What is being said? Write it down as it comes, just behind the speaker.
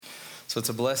So it's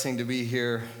a blessing to be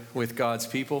here with God's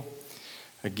people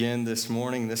again this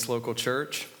morning, this local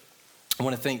church. I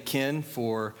want to thank Ken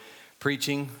for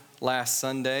preaching last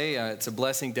Sunday. It's a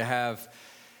blessing to have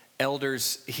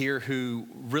elders here who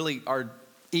really are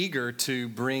eager to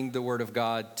bring the word of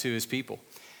God to his people.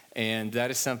 And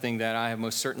that is something that I have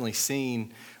most certainly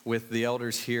seen with the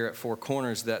elders here at Four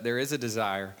Corners, that there is a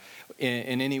desire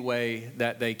in any way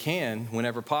that they can,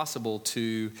 whenever possible,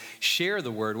 to share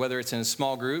the word, whether it's in a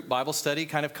small group, Bible study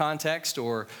kind of context,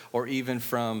 or even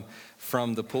from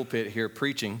the pulpit here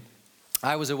preaching.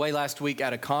 I was away last week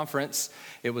at a conference.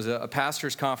 It was a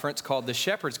pastor's conference called the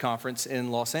Shepherd's Conference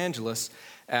in Los Angeles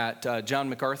at John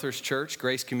MacArthur's church,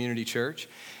 Grace Community Church.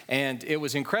 And it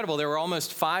was incredible. There were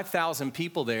almost 5,000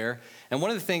 people there. And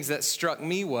one of the things that struck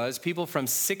me was people from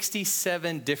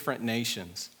 67 different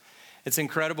nations. It's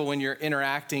incredible when you're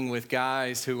interacting with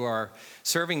guys who are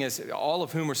serving as, all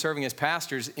of whom are serving as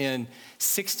pastors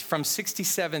from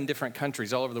 67 different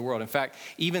countries all over the world. In fact,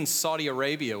 even Saudi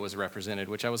Arabia was represented,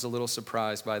 which I was a little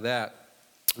surprised by that.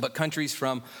 But countries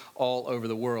from all over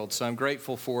the world. So I'm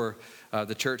grateful for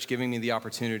the church giving me the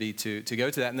opportunity to go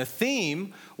to that. And the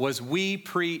theme was We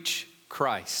Preach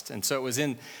Christ. And so it was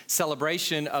in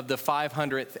celebration of the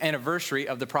 500th anniversary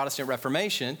of the Protestant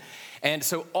Reformation. And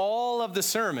so all of the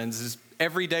sermons,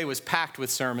 every day was packed with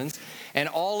sermons, and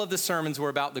all of the sermons were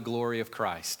about the glory of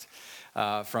Christ.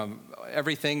 From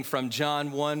everything from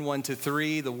John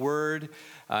 1:1-3, the Word,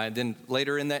 and then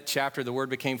later in that chapter, the Word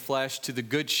became flesh, to the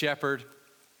Good Shepherd,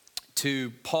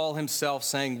 to Paul himself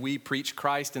saying, we preach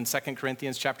Christ in 2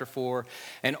 Corinthians chapter 4,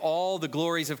 and all the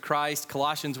glories of Christ,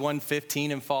 Colossians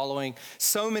 1:15 and following.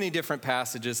 So many different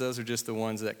passages. Those are just the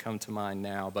ones that come to mind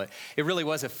now. But it really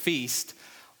was a feast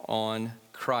on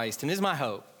Christ. And it is my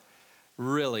hope,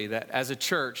 really, that as a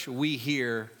church, we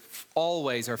here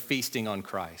always are feasting on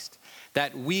Christ.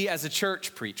 That we as a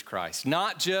church preach Christ,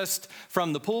 not just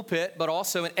from the pulpit, but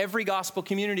also in every gospel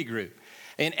community group.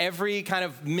 In every kind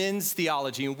of men's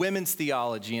theology and women's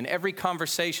theology, in every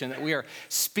conversation, that we are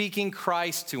speaking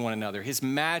Christ to one another, his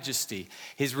majesty,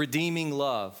 his redeeming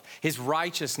love, his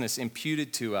righteousness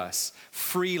imputed to us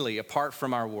freely apart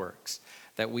from our works,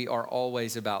 that we are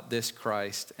always about this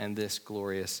Christ and this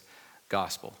glorious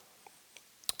gospel.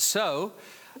 So,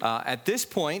 at this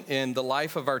point in the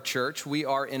life of our church, we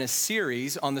are in a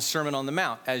series on the Sermon on the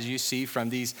Mount, as you see from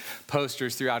these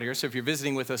posters throughout here. So if you're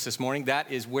visiting with us this morning,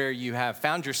 that is where you have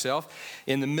found yourself,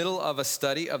 in the middle of a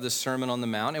study of the Sermon on the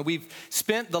Mount. And we've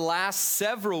spent the last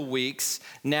several weeks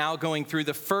now going through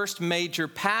the first major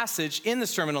passage in the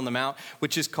Sermon on the Mount,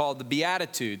 which is called the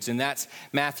Beatitudes. And that's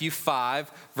Matthew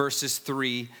 5, verses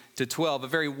 3-12, a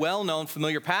very well-known,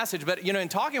 familiar passage. But, in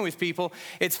talking with people,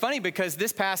 it's funny because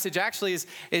this passage actually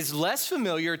is less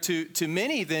familiar to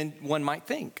many than one might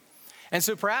think. And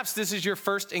so perhaps this is your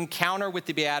first encounter with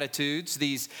the Beatitudes,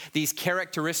 these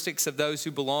characteristics of those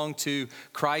who belong to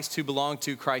Christ, who belong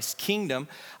to Christ's kingdom.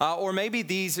 Or maybe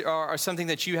these are something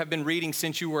that you have been reading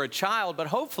since you were a child. But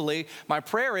hopefully, my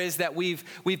prayer is that we've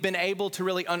been able to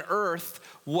really unearth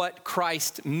what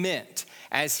Christ meant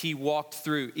as he walked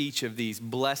through each of these.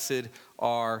 Blessed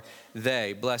are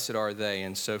they,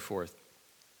 and so forth.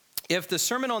 If the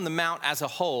Sermon on the Mount as a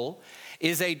whole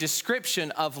is a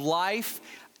description of life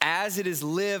as it is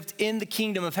lived in the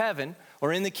kingdom of heaven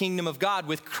or in the kingdom of God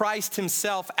with Christ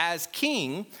himself as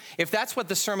king, if that's what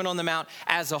the Sermon on the Mount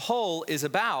as a whole is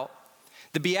about,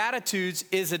 the Beatitudes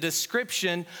is a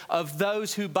description of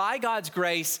those who by God's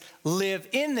grace live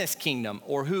in this kingdom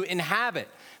or who inhabit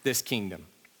this kingdom.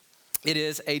 It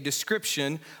is a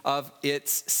description of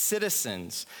its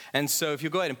citizens. And so if you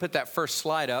go ahead and put that first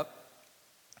slide up,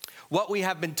 what we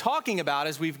have been talking about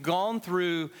as we've gone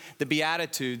through the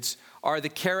Beatitudes are the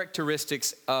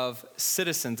characteristics of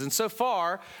citizens. And so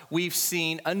far, we've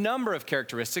seen a number of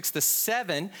characteristics. The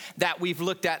 7 that we've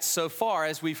looked at so far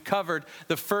as we've covered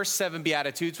the first 7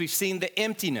 Beatitudes, we've seen the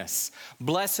emptiness.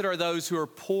 Blessed are those who are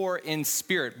poor in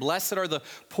spirit. Blessed are the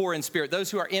poor in spirit,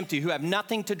 those who are empty, who have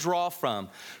nothing to draw from,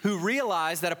 who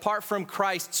realize that apart from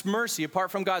Christ's mercy,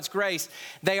 apart from God's grace,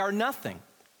 they are nothing.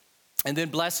 And then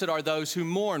blessed are those who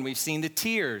mourn. We've seen the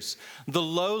tears, the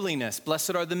lowliness.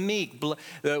 Blessed are the meek.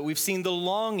 We've seen the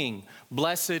longing.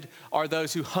 Blessed are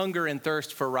those who hunger and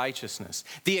thirst for righteousness.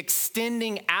 The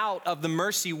extending out of the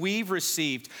mercy we've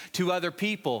received to other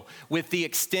people with the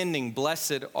extending.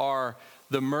 Blessed are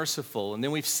the merciful. And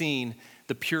then we've seen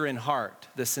the pure in heart,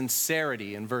 the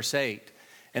sincerity in verse 8.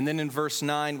 And then in verse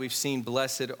 9, we've seen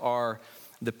blessed are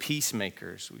the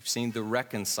peacemakers. We've seen the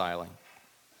reconciling.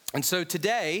 And so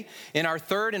today, in our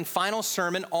third and final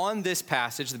sermon on this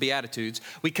passage, the Beatitudes,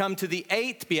 we come to the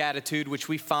 8th Beatitude, which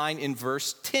we find in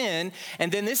verse 10.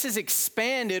 And then this is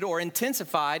expanded or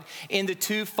intensified in the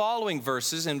 2 following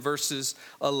verses, in verses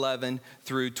 11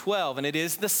 through 12. And it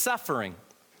is the suffering.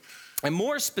 And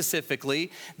more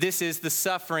specifically, this is the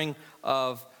suffering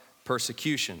of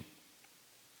persecution.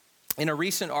 In a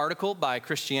recent article by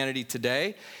Christianity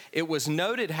Today, it was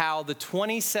noted how the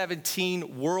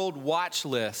 2017 World Watch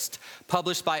List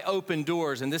published by Open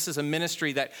Doors, and this is a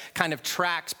ministry that kind of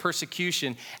tracks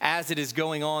persecution as it is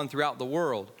going on throughout the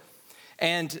world.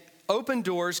 And Open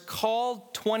Doors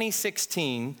called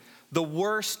 2016 the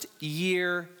worst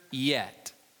year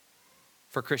yet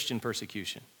for Christian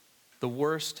persecution. The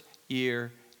worst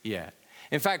year yet.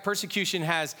 In fact, persecution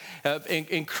has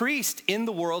increased in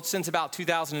the world since about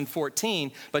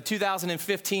 2014, but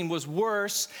 2015 was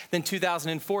worse than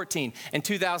 2014, and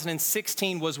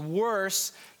 2016 was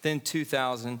worse than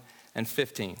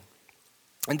 2015.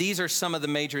 And these are some of the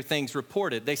major things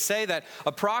reported. They say that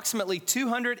approximately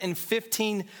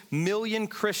 215 million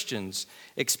Christians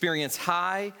experience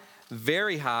high,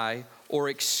 very high, or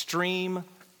extreme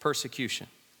persecution.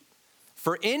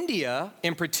 For India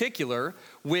in particular,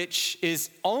 which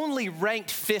is only ranked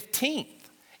 15th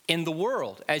in the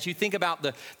world, as you think about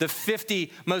the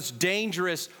 50 most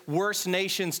dangerous, worst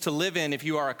nations to live in if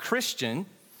you are a Christian,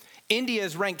 India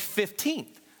is ranked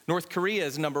 15th. North Korea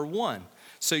is number 1.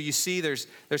 So you see there's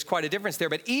quite a difference there.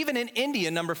 But even in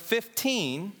India, number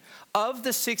 15, of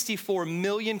the 64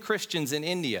 million Christians in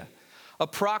India,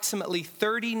 approximately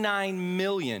 39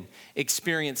 million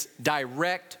experience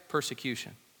direct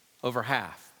persecution. Over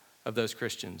half of those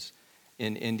Christians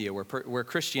in India, where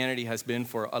Christianity has been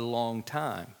for a long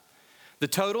time. The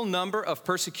total number of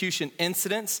persecution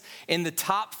incidents in the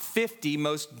top 50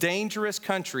 most dangerous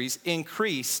countries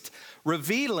increased,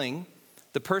 revealing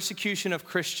the persecution of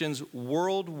Christians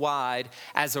worldwide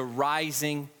as a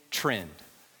rising trend.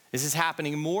 This is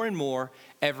happening more and more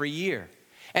every year.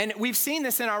 And we've seen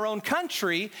this in our own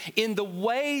country in the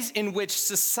ways in which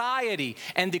society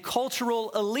and the cultural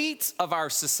elites of our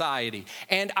society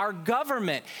and our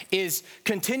government is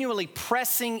continually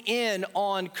pressing in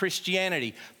on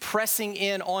Christianity, pressing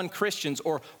in on Christians,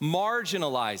 or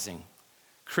marginalizing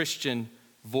Christian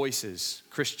voices,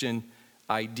 Christian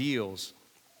ideals.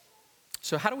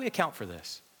 So how do we account for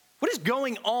this? What is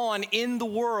going on in the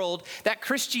world that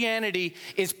Christianity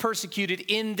is persecuted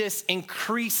in this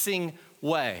increasing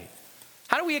way?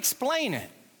 How do we explain it?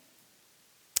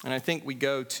 And I think we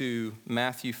go to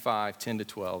Matthew 5, 10 to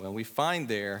 12, and we find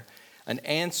there an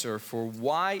answer for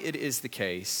why it is the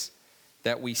case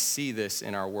that we see this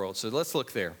in our world. So let's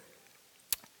look there.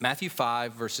 Matthew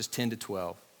 5, verses 10 to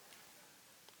 12.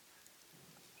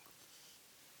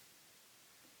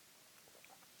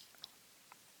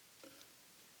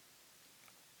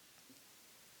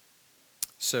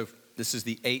 So this is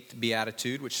the 8th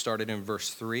Beatitude, which started in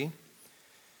verse 3.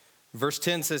 Verse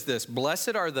 10 says this: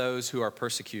 "Blessed are those who are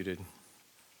persecuted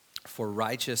for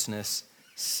righteousness'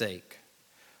 sake,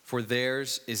 for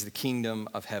theirs is the kingdom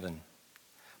of heaven.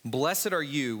 Blessed are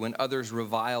you when others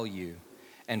revile you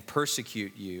and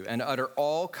persecute you and utter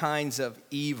all kinds of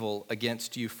evil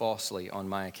against you falsely on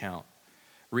my account.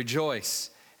 Rejoice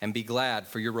and be glad,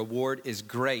 for your reward is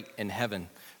great in heaven,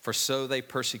 for so they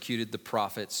persecuted the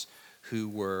prophets who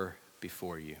were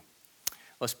before you."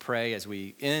 Let's pray as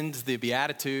we end the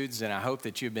Beatitudes, and I hope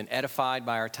that you've been edified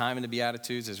by our time in the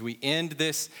Beatitudes. As we end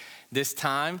this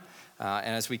time,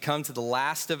 and as we come to the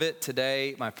last of it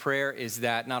today, my prayer is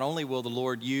that not only will the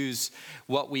Lord use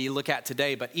what we look at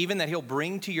today, but even that he'll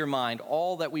bring to your mind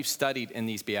all that we've studied in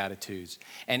these Beatitudes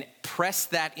and press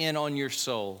that in on your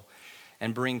soul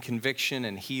and bring conviction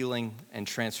and healing and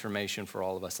transformation for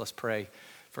all of us. Let's pray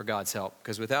for God's help,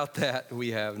 because without that, we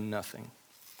have nothing.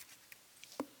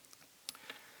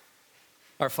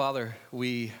 Our Father,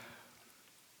 we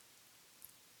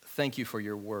thank you for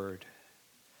your word.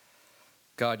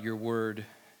 God, your word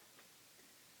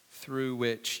through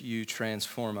which you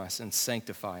transform us and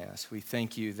sanctify us. We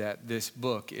thank you that this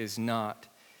book is not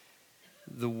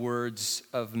the words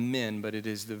of men, but it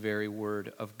is the very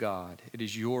word of God. It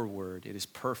is your word. It is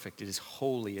perfect. It is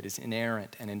holy. It is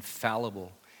inerrant and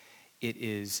infallible. It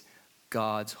is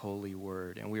God's holy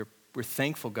word. And we're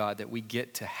thankful, God, that we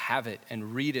get to have it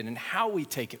and read it, and how we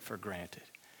take it for granted.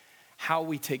 How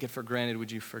we take it for granted,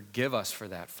 would you forgive us for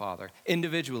that, Father,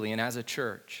 individually and as a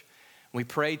church. We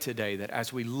pray today that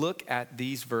as we look at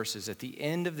these verses at the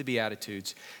end of the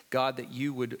Beatitudes, God, that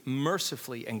you would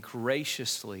mercifully and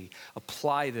graciously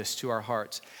apply this to our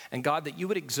hearts. And God, that you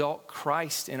would exalt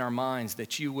Christ in our minds,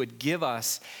 that you would give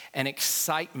us an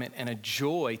excitement and a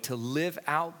joy to live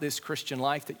out this Christian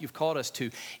life that you've called us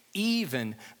to,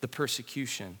 even the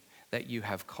persecution that you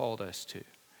have called us to.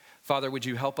 Father, would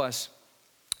you help us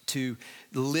to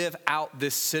live out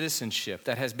this citizenship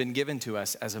that has been given to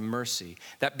us as a mercy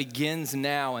that begins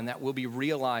now and that will be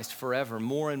realized forever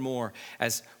more and more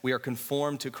as we are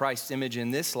conformed to Christ's image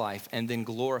in this life and then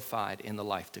glorified in the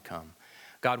life to come.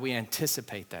 God, we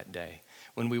anticipate that day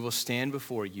when we will stand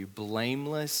before you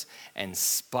blameless and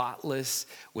spotless,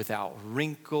 without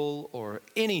wrinkle or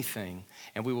anything,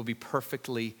 and we will be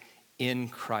perfectly in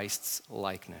Christ's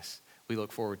likeness. We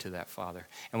look forward to that, Father.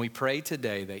 And we pray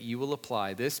today that you will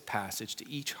apply this passage to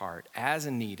each heart as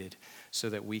needed so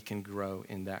that we can grow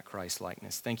in that Christ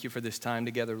likeness. Thank you for this time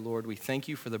together, Lord. We thank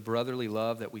you for the brotherly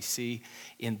love that we see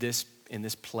in this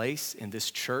place, in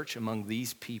this church, among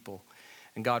these people.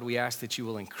 And God, we ask that you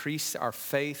will increase our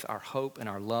faith, our hope, and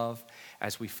our love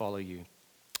as we follow you.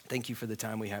 Thank you for the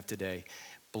time we have today.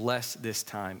 Bless this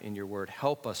time in your word.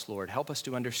 Help us, Lord. Help us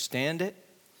to understand it.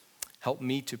 Help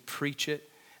me to preach it.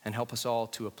 And help us all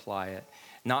to apply it,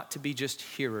 not to be just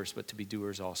hearers, but to be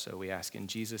doers also, we ask in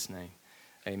Jesus' name,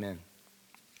 amen.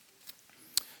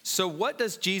 So what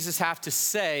does Jesus have to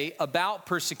say about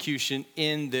persecution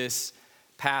in this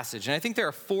passage? And I think there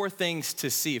are 4 things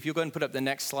to see. If you'll go ahead and put up the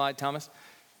next slide, Thomas.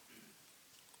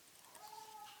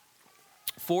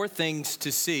 4 things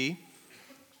to see.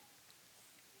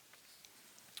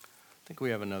 I think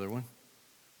we have another one.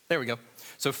 There we go.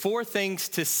 So 4 things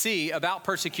to see about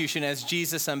persecution as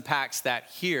Jesus unpacks that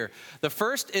here. The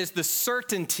first is the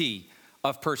certainty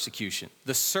of persecution,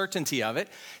 the certainty of it.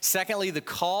 Secondly, the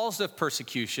cause of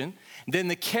persecution. Then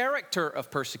the character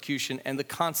of persecution and the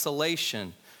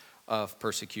consolation of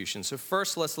persecution. So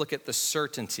first, let's look at the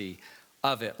certainty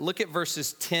of it. Look at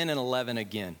verses 10 and 11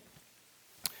 again.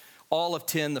 All of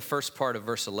 10, the first part of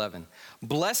verse 11.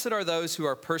 Blessed are those who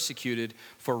are persecuted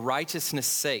for righteousness'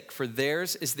 sake, for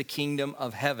theirs is the kingdom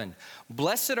of heaven.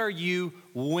 Blessed are you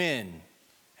when,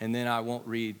 and then I won't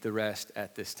read the rest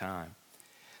at this time.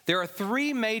 There are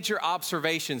 3 major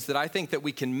observations that I think that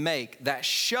we can make that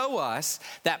show us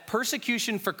that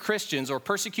persecution for Christians or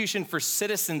persecution for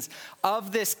citizens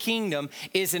of this kingdom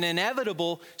is an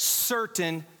inevitable,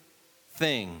 certain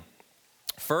thing.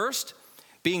 First,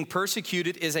 being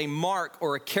persecuted is a mark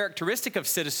or a characteristic of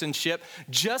citizenship,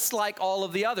 just like all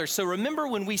of the others. So remember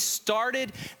when we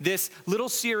started this little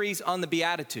series on the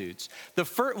Beatitudes,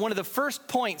 one of the first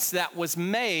points that was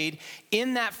made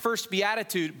in that first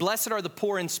Beatitude, blessed are the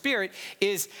poor in spirit,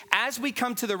 is as we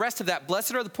come to the rest of that,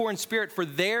 blessed are the poor in spirit, for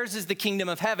theirs is the kingdom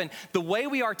of heaven. The way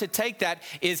we are to take that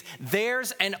is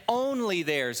theirs and only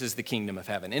theirs is the kingdom of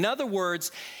heaven. In other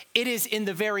words, it is in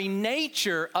the very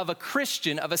nature of a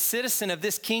Christian, of a citizen of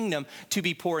this kingdom, to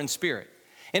be poor in spirit.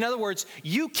 In other words,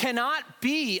 you cannot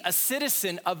be a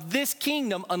citizen of this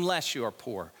kingdom unless you are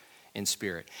poor in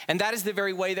spirit. And that is the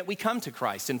very way that we come to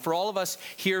Christ. And for all of us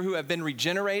here who have been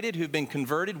regenerated, who've been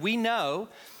converted, we know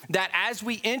that as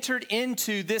we entered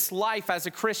into this life as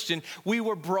a Christian, we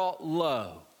were brought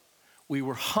low. We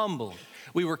were humbled.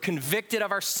 We were convicted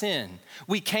of our sin.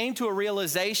 We came to a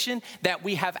realization that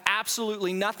we have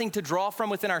absolutely nothing to draw from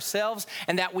within ourselves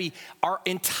and that we are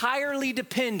entirely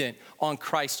dependent on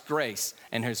Christ's grace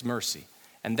and his mercy.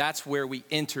 And that's where we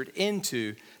entered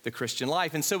into the Christian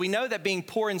life. And so we know that being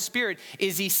poor in spirit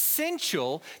is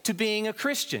essential to being a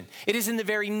Christian. It is in the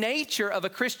very nature of a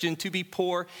Christian to be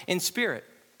poor in spirit.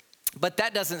 But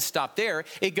that doesn't stop there.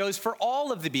 It goes for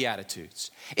all of the Beatitudes.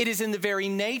 It is in the very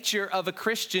nature of a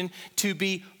Christian to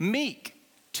be meek,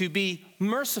 to be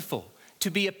merciful, to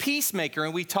be a peacemaker.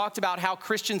 And we talked about how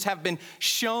Christians have been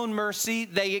shown mercy.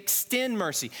 They extend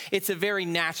mercy. It's a very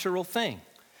natural thing.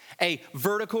 A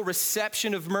vertical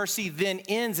reception of mercy then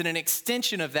ends in an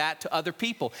extension of that to other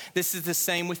people. This is the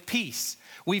same with peace.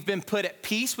 We've been put at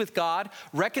peace with God,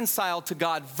 reconciled to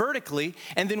God vertically,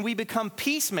 and then we become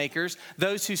peacemakers,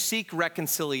 those who seek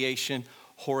reconciliation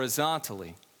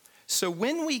horizontally. So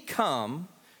when we come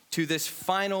to this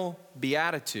final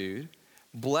beatitude,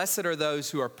 blessed are those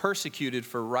who are persecuted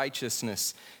for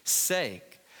righteousness'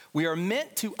 sake, we are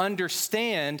meant to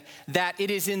understand that it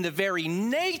is in the very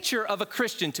nature of a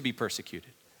Christian to be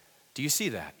persecuted. Do you see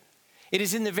that? It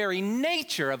is in the very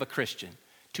nature of a Christian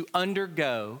to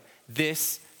undergo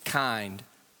this kind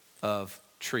of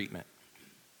treatment.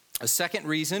 A second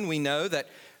reason we know that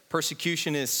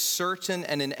persecution is certain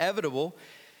and inevitable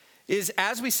is,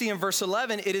 as we see in verse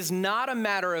 11, it is not a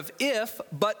matter of if,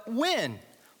 but when.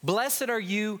 Blessed are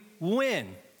you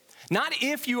when. Not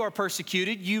if you are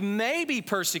persecuted. You may be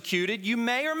persecuted. You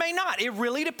may or may not. It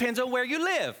really depends on where you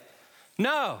live.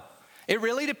 No. It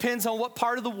really depends on what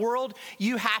part of the world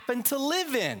you happen to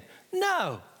live in.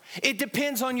 No. It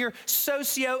depends on your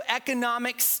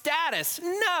socioeconomic status.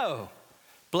 No.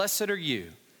 Blessed are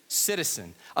you,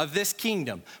 citizen of this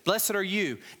kingdom. Blessed are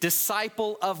you,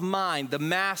 disciple of mine, the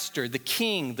master, the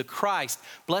king, the Christ.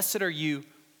 Blessed are you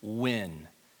when,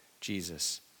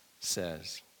 Jesus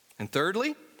says. And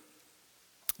thirdly,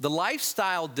 the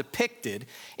lifestyle depicted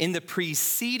in the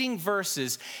preceding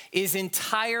verses is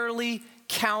entirely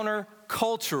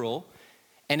countercultural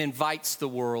and invites the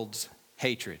world's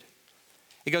hatred.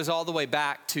 It goes all the way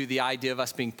back to the idea of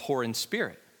us being poor in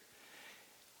spirit.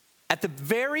 At the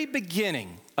very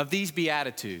beginning of these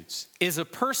Beatitudes is a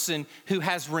person who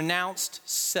has renounced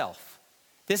self.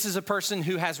 This is a person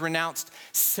who has renounced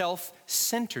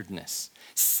self-centeredness,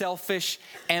 selfish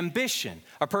ambition,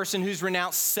 a person who's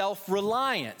renounced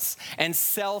self-reliance and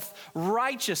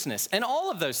self-righteousness, and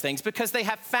all of those things because they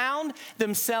have found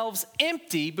themselves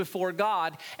empty before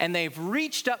God and they've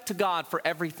reached up to God for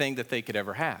everything that they could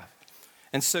ever have.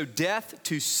 And so death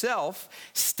to self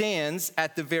stands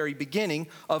at the very beginning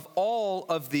of all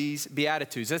of these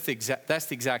Beatitudes. That's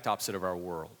the exact opposite of our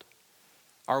world.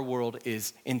 Our world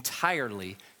is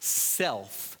entirely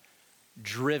self-driven.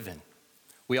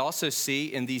 We also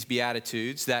see in these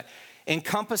Beatitudes that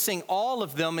encompassing all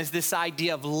of them is this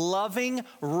idea of loving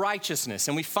righteousness.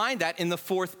 And we find that in the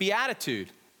fourth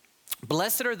Beatitude.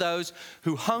 Blessed are those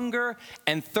who hunger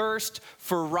and thirst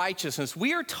for righteousness.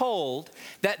 We are told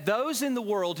that those in the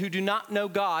world who do not know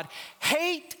God,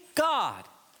 hate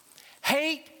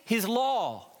his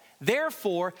law,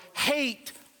 therefore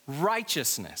hate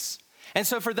righteousness. And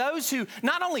so for those who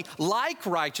not only like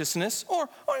righteousness or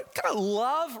kind of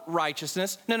love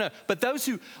righteousness, but those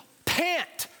who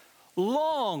pant,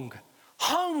 long,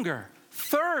 hunger,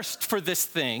 thirst for this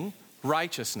thing,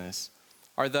 righteousness,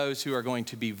 are those who are going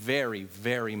to be very,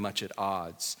 very much at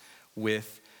odds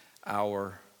with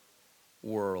our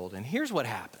world. And here's what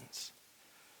happens.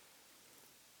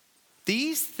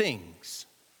 These things,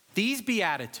 these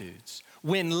Beatitudes,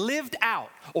 when lived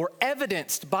out or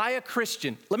evidenced by a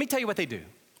Christian, let me tell you what they do.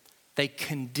 They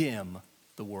condemn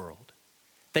the world.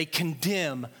 They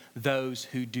condemn those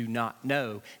who do not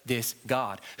know this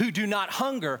God, who do not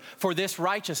hunger for this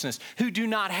righteousness, who do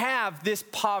not have this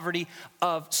poverty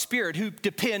of spirit, who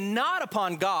depend not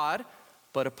upon God,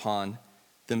 but upon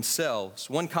themselves.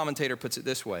 One commentator puts it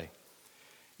this way.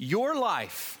 Your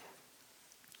life,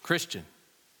 Christian,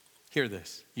 hear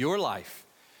this, your life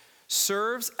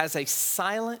serves as a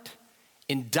silent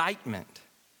indictment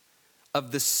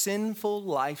of the sinful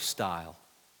lifestyle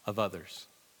of others.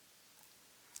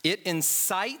 It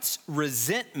incites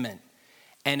resentment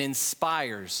and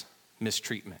inspires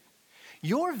mistreatment.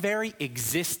 Your very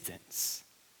existence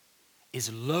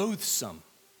is loathsome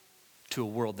to a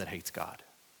world that hates God.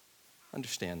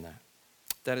 Understand that.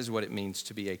 That is what it means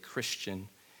to be a Christian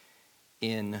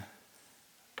in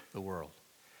the world.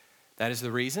 That is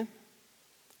the reason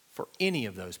for any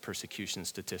of those persecution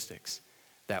statistics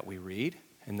that we read,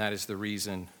 and that is the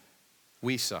reason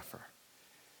we suffer.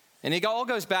 And it all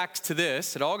goes back to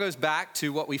this. It all goes back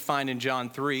to what we find in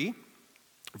John 3,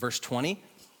 verse 20,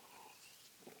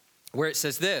 where it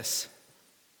says this,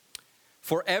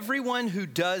 for everyone who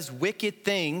does wicked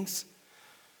things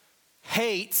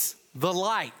hates the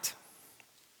light.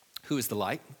 Who is the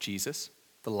light? Jesus,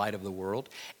 the light of the world.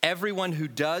 Everyone who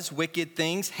does wicked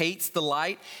things hates the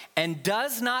light and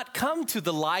does not come to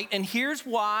the light. And here's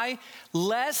why,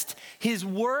 lest his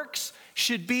works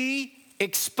should be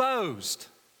exposed.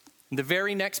 In the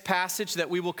very next passage that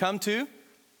we will come to,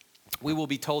 we will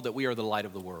be told that we are the light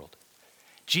of the world.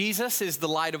 Jesus is the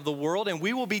light of the world, and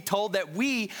we will be told that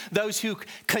we, those who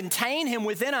contain him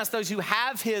within us, those who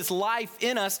have his life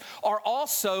in us, are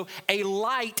also a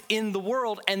light in the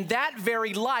world, and that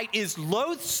very light is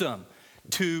loathsome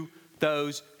to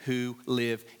those who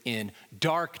live in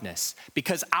darkness.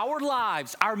 Because our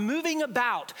lives, our moving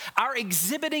about, our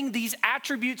exhibiting these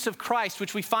attributes of Christ,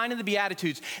 which we find in the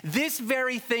Beatitudes, this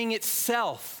very thing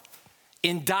itself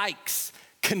indicts,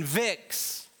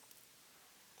 convicts,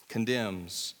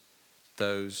 condemns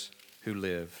those who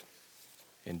live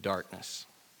in darkness.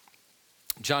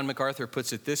 John MacArthur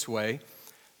puts it this way,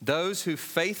 those who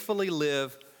faithfully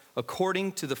live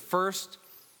according to the first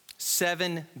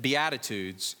 7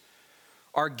 Beatitudes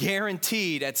are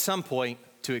guaranteed at some point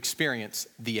to experience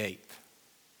the 8th.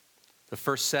 The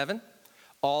first 7,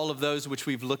 all of those which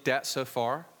we've looked at so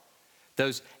far,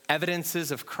 those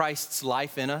evidences of Christ's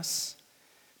life in us,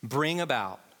 bring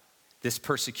about this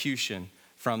persecution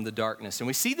from the darkness. And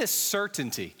we see this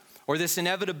certainty or this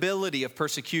inevitability of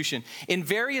persecution in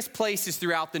various places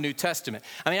throughout the New Testament.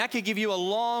 I mean, I could give you a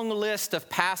long list of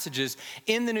passages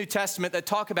in the New Testament that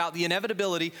talk about the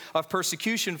inevitability of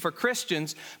persecution for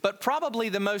Christians, but probably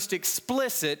the most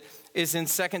explicit is in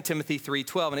 2 Timothy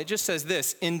 3:12. And it just says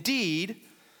this: indeed,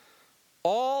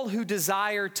 all who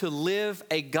desire to live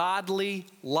a godly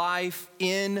life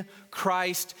in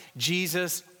Christ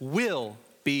Jesus will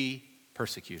be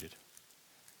persecuted.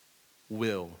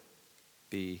 Will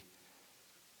be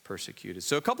persecuted.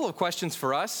 So a couple of questions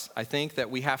for us, I think, that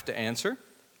we have to answer.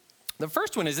 The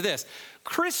first one is this: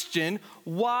 Christian,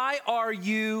 why are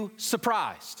you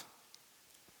surprised?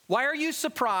 Why are you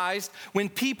surprised when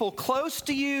people close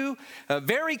to you,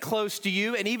 very close to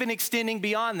you, and even extending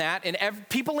beyond that, and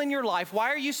people in your life, why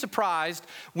are you surprised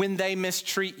when they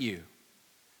mistreat you?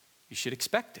 You should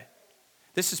expect it.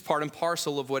 This is part and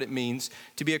parcel of what it means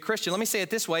to be a Christian. Let me say it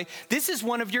this way: this is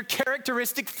one of your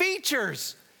characteristic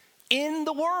features in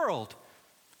the world.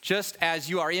 Just as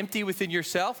you are empty within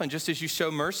yourself, and just as you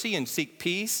show mercy and seek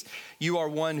peace, you are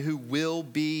one who will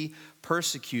be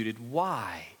persecuted.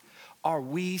 Why are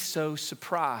we so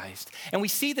surprised? And we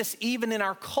see this even in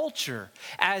our culture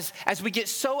as we get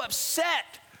so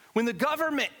upset when the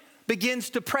government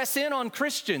begins to press in on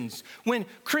Christians, when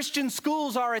Christian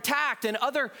schools are attacked and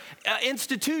other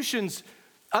institutions,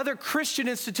 other Christian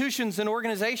institutions and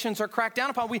organizations are cracked down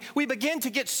upon. We begin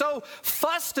to get so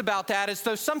fussed about that as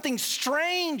though something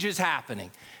strange is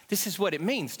happening. This is what it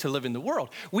means to live in the world.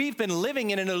 We've been living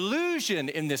in an illusion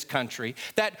in this country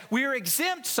that we're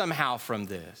exempt somehow from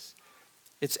this.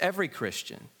 It's every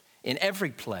Christian in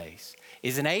every place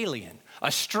is an alien,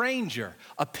 a stranger,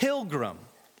 a pilgrim.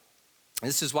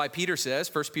 This is why Peter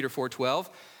says, 1 Peter 4:12,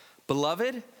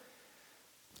 beloved,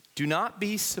 do not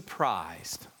be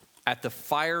surprised at the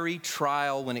fiery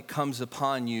trial when it comes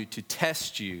upon you to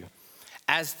test you,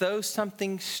 as though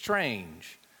something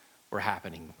strange were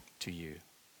happening to you.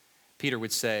 Peter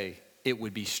would say, it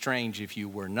would be strange if you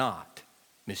were not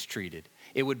mistreated.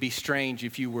 It would be strange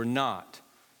if you were not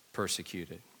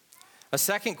persecuted. A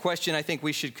second question I think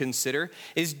we should consider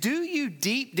is, do you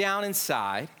deep down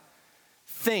inside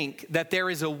think that there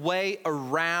is a way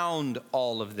around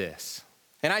all of this?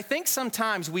 And I think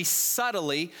sometimes we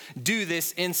subtly do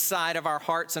this inside of our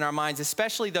hearts and our minds,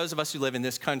 especially those of us who live in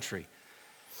this country.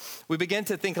 We begin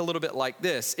to think a little bit like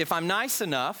this: if I'm nice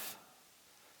enough,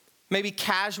 maybe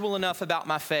casual enough about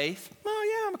my faith,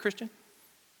 oh yeah, I'm a Christian.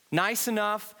 Nice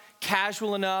enough,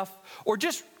 casual enough, or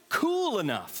just cool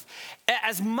enough,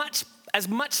 as much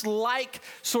like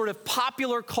sort of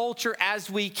popular culture as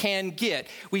we can get.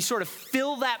 We sort of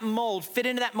fill that mold, fit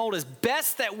into that mold as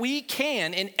best that we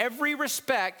can in every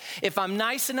respect. If I'm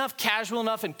nice enough, casual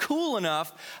enough, and cool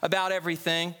enough about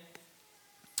everything,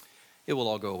 it will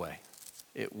all go away.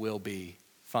 It will be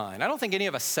fine. I don't think any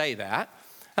of us say that.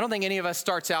 I don't think any of us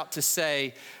starts out to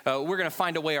say, we're going to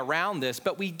find a way around this,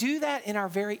 but we do that in our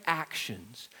very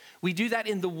actions. We do that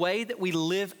in the way that we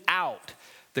live out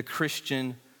the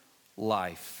Christian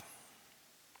life.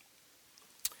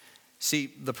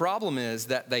 See, the problem is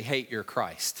that they hate your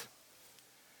Christ.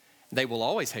 They will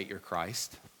always hate your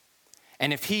Christ.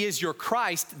 And if he is your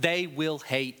Christ, they will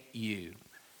hate you.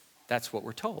 That's what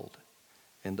we're told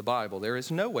in the Bible. There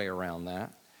is no way around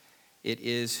that. It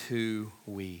is who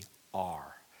we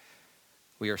are.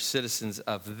 We are citizens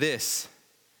of this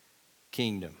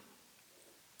kingdom.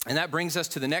 And that brings us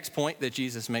to the next point that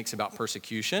Jesus makes about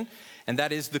persecution, and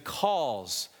that is the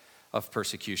cause of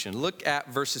persecution. Look at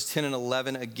verses 10 and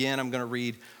 11. Again, I'm going to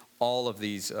read all of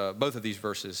these, both of these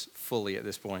verses fully at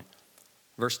this point.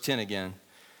 Verse 10 again.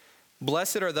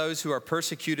 Blessed are those who are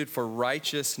persecuted for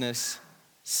righteousness'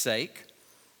 sake,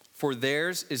 for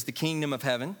theirs is the kingdom of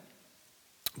heaven.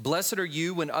 Blessed are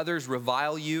you when others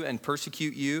revile you and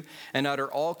persecute you and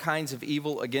utter all kinds of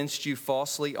evil against you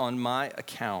falsely on my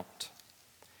account.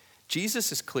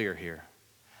 Jesus is clear here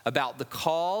about the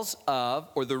cause of,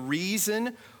 or the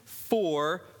reason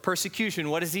for persecution.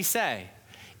 What does he say?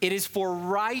 It is for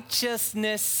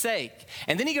righteousness' sake.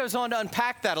 And then he goes on to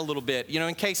unpack that a little bit,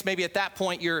 in case maybe at that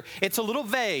point it's a little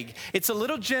vague, it's a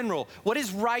little general. What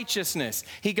is righteousness?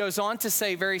 He goes on to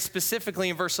say very specifically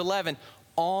in verse 11,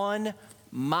 on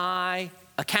my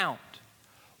account.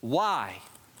 Why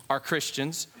are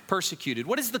Christians persecuted?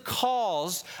 What is the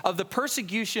cause of the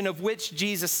persecution of which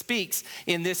Jesus speaks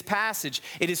in this passage?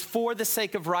 It is for the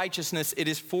sake of righteousness. It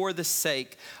is for the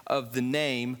sake of the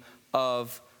name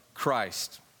of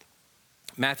Christ.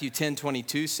 Matthew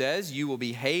 10:22 says, you will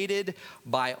be hated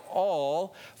by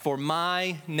all for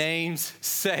my name's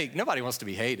sake. Nobody wants to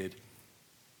be hated.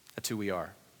 That's who we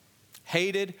are.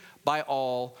 Hated by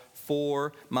all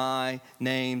for my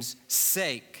name's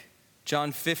sake.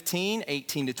 John 15,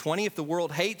 18 to 20, if the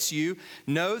world hates you,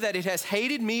 know that it has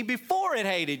hated me before it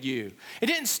hated you. It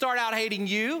didn't start out hating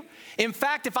you. In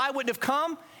fact, if I wouldn't have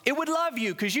come, it would love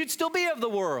you because you'd still be of the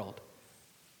world.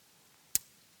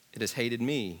 It has hated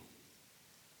me.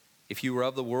 If you were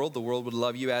of the world would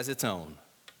love you as its own.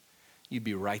 You'd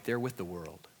be right there with the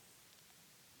world.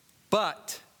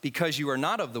 But because you are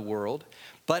not of the world,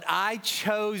 but I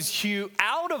chose you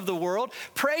out of the world.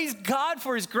 Praise God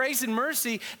for his grace and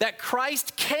mercy that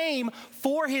Christ came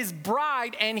for his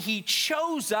bride and he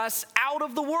chose us out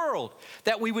of the world,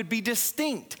 that we would be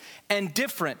distinct and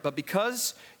different. But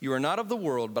because you are not of the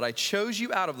world, but I chose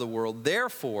you out of the world,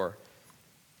 therefore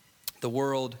the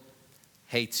world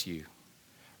hates you.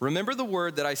 Remember the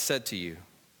word that I said to you.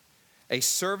 A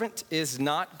servant is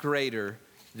not greater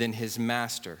than his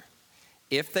master.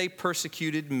 If they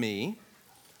persecuted me,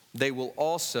 they will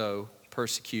also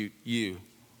persecute you.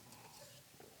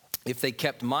 If they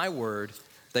kept my word,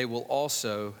 they will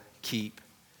also keep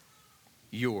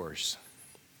yours.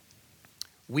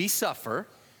 We suffer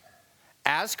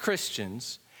as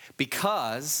Christians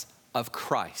because of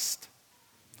Christ.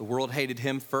 The world hated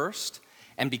him first,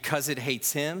 and because it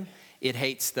hates him, it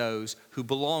hates those who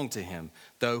belong to him,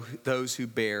 those who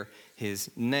bear his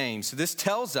name. So this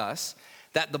tells us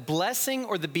that the blessing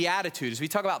or the beatitude, as we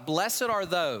talk about blessed are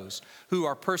those who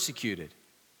are persecuted,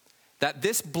 that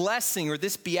this blessing or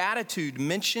this beatitude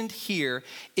mentioned here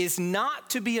is not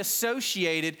to be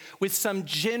associated with some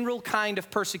general kind of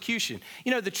persecution.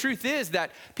 You know, the truth is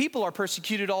that people are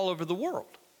persecuted all over the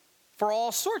world for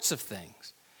all sorts of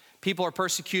things. People are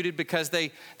persecuted because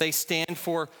they stand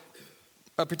for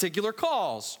a particular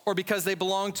cause, or because they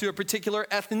belong to a particular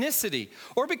ethnicity,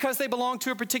 or because they belong to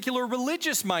a particular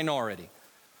religious minority,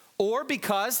 or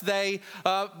because they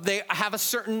have a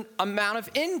certain amount of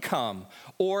income,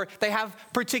 or they have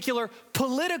particular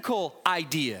political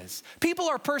ideas. People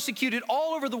are persecuted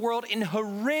all over the world in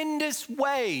horrendous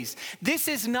ways. This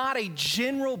is not a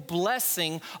general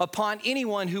blessing upon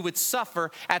anyone who would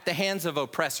suffer at the hands of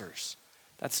oppressors.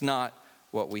 That's not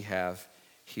what we have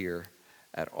here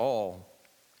at all.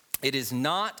 It is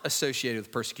not associated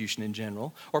with persecution in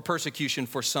general, or persecution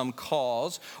for some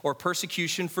cause, or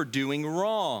persecution for doing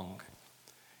wrong.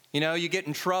 You know, you get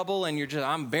in trouble and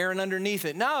I'm bearing underneath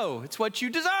it. No, it's what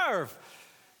you deserve.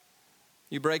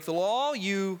 You break the law,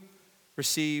 you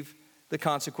receive the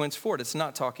consequence for it. It's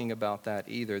not talking about that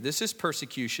either. This is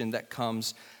persecution that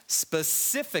comes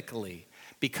specifically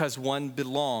because one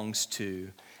belongs to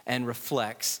and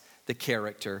reflects the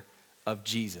character of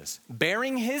Jesus.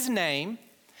 Bearing his name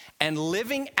and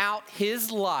living out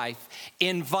his life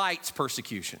invites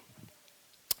persecution.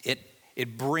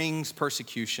 It brings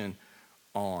persecution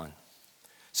on.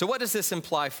 So what does this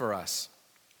imply for us?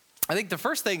 I think the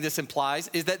first thing this implies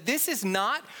is that this is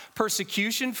not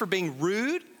persecution for being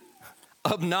rude,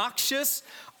 obnoxious,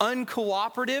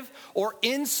 uncooperative, or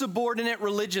insubordinate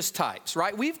religious types,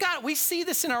 right? We see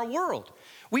this in our world.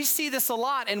 We see this a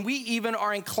lot, and we even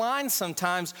are inclined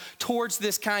sometimes towards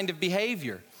this kind of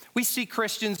behavior. We see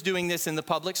Christians doing this in the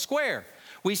public square.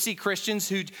 We see Christians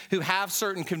who have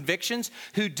certain convictions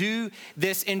who do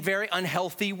this in very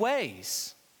unhealthy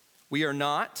ways. We are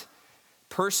not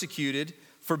persecuted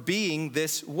for being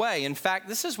this way. In fact,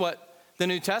 this is what the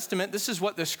New Testament, this is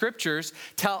what the scriptures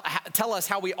tell us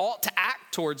how we ought to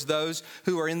act towards those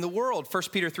who are in the world. 1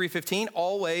 Peter 3:15,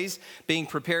 always being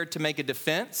prepared to make a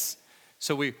defense.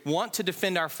 So we want to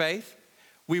defend our faith.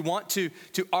 We want to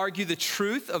argue the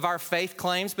truth of our faith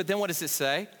claims, but then what does it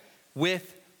say?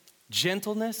 With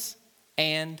gentleness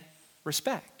and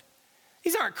respect.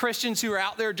 These aren't Christians who are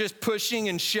out there just pushing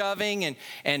and shoving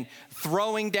and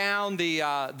throwing down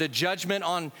the judgment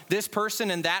on this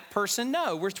person and that person.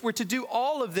 No, we're to do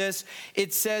all of this,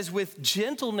 it says, with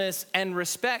gentleness and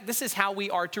respect. This is how we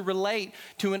are to relate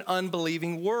to an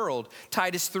unbelieving world.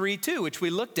 Titus 3:2, which we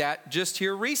looked at just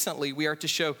here recently. We are to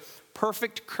show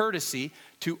perfect courtesy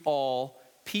to all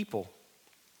people.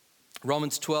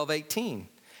 Romans 12:18,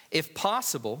 if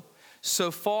possible,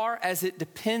 so far as it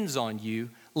depends on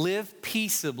you, live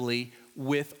peaceably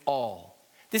with all.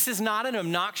 This is not an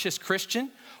obnoxious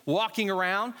Christian walking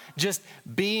around just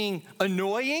being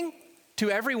annoying to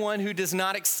everyone who does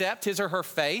not accept his or her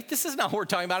faith. This is not what we're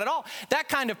talking about at all. That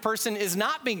kind of person is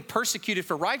not being persecuted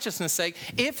for righteousness' sake.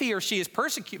 If he or she is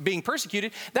being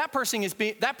persecuted, that person is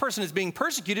being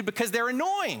persecuted because they're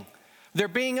annoying. They're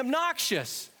being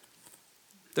obnoxious.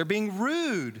 They're being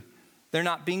rude. They're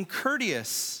not being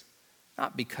courteous.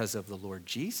 Not because of the Lord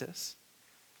Jesus.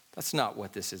 That's not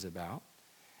what this is about.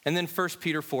 And then 1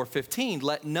 Peter 4:15,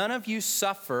 let none of you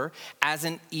suffer as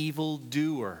an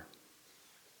evildoer.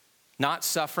 not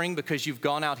suffering because you've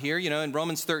gone out here. You know, in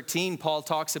Romans 13, Paul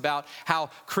talks about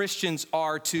how Christians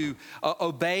are to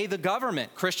obey the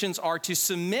government. Christians are to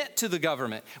submit to the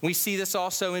government. We see this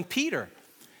also in Peter.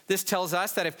 This tells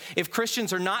us that if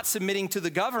Christians are not submitting to the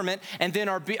government and then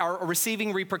are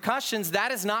receiving repercussions,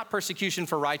 that is not persecution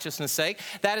for righteousness' sake.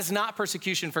 That is not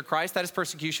persecution for Christ. That is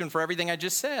persecution for everything I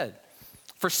just said,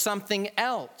 for something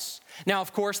else. Now,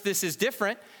 of course, this is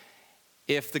different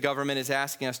if the government is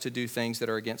asking us to do things that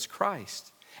are against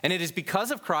Christ. And it is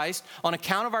because of Christ, on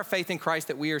account of our faith in Christ,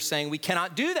 that we are saying we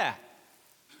cannot do that.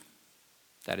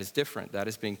 That is different. That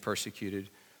is being persecuted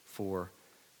for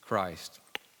Christ.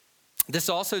 This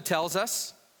also tells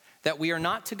us that we are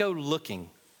not to go looking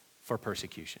for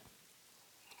persecution.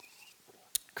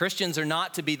 Christians are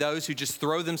not to be those who just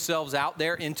throw themselves out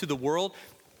there into the world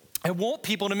and want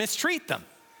people to mistreat them.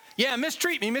 Yeah,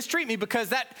 mistreat me because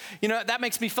that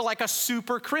makes me feel like a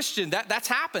super Christian. That's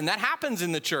happened. That happens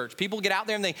in the church. People get out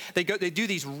there and they do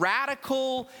these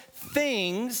radical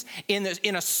things in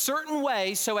a certain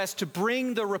way so as to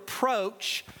bring the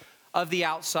reproach of the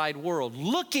outside world,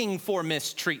 looking for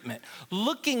mistreatment,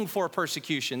 looking for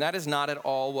persecution. That is not at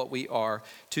all what we are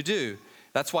to do.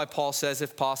 That's why Paul says,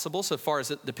 if possible, so far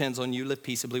as it depends on you, live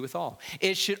peaceably with all.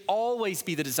 It should always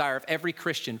be the desire of every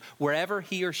Christian, wherever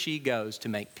he or she goes, to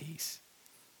make peace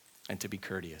and to be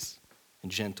courteous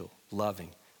and gentle,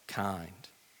 loving, kind.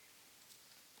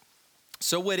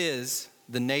 So what is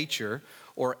the nature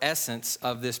or essence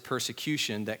of this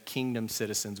persecution that kingdom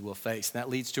citizens will face? And that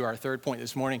leads to our third point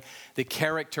this morning, the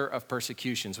character of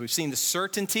persecutions. We've seen the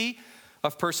certainty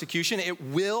of persecution. It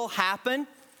will happen.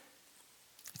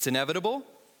 It's inevitable.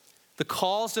 The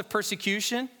cause of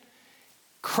persecution,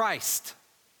 Christ.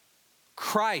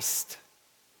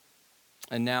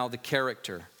 And now the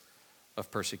character of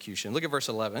persecution. Look at verse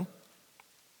 11.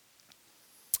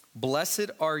 Blessed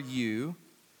are you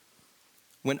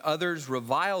when others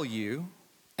revile you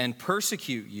and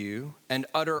persecute you and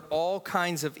utter all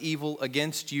kinds of evil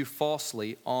against you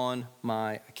falsely on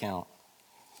my account.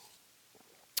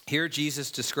 Here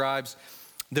Jesus describes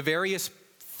the various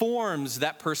forms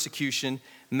that persecution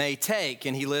may take,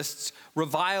 and he lists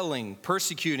reviling,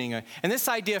 persecuting. And this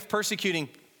idea of persecuting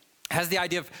has the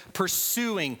idea of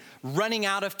pursuing, running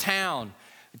out of town,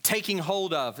 taking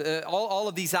hold of. All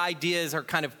of these ideas are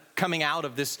kind of coming out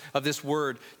of this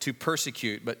word to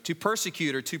persecute, but to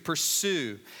persecute or to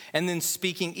pursue, and then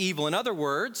speaking evil. In other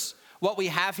words, what we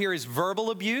have here is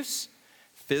verbal abuse,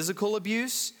 physical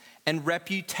abuse, and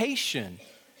reputation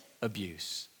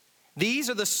abuse. These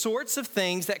are the sorts of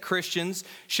things that Christians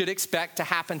should expect to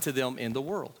happen to them in the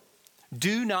world.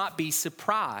 Do not be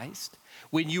surprised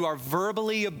when you are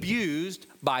verbally abused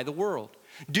by the world.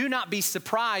 Do not be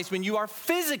surprised when you are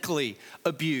physically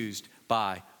abused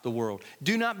by the world.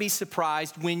 Do not be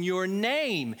surprised when your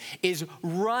name is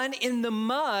run in the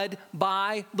mud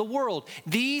by the world.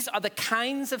 These are the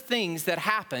kinds of things that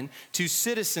happen to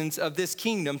citizens of this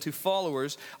kingdom, to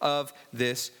followers of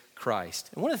this Christ.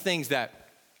 And one of the things that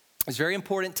is very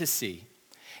important to see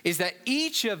is that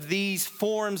each of these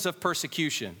forms of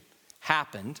persecution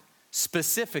happened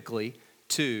specifically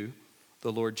to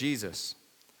the Lord Jesus.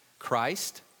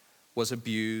 Christ was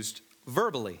abused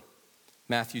verbally.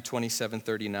 Matthew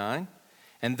 27:39.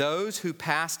 And those who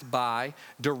passed by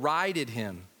derided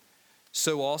him.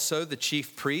 So also the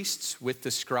chief priests with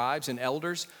the scribes and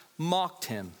elders mocked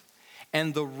him.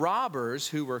 And the robbers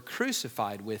who were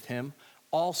crucified with him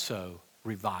also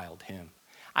reviled him.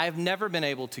 I have never been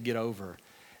able to get over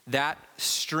that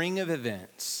string of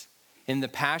events in the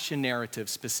passion narrative,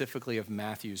 specifically of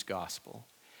Matthew's gospel.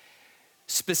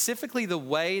 Specifically the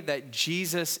way that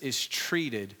Jesus is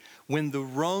treated when the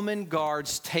Roman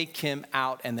guards take him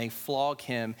out and they flog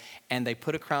him and they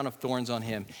put a crown of thorns on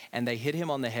him and they hit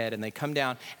him on the head and they come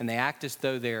down and they act as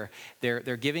though they're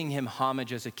giving him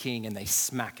homage as a king, and they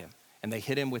smack him and they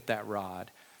hit him with that rod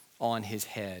on his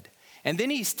head. And then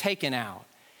he's taken out.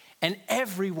 And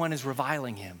everyone is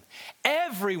reviling him.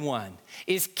 Everyone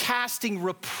is casting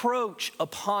reproach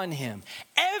upon him.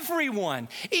 Everyone,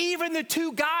 even the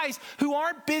two guys who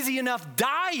aren't busy enough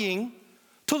dying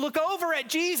to look over at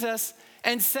Jesus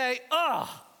and say,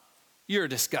 "Oh, you're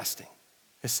disgusting,"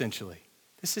 essentially.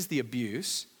 This is the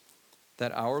abuse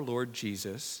that our Lord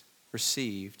Jesus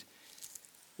received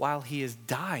while he is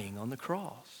dying on the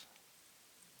cross.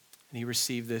 And he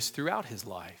received this throughout his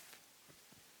life.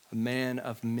 A man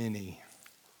of many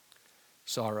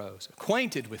sorrows,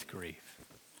 acquainted with grief,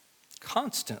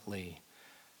 constantly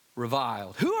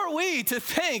reviled. Who are we to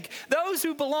think, those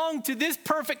who belong to this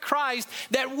perfect Christ,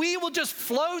 that we will just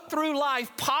float through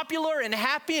life popular and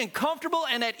happy and comfortable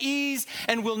and at ease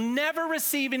and will never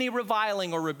receive any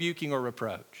reviling or rebuking or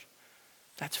reproach?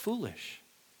 That's foolish.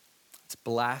 It's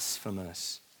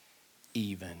blasphemous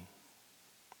even.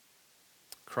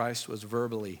 Christ was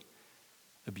verbally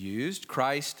abused.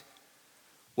 Christ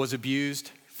was abused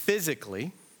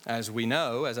physically, as we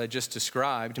know, as I just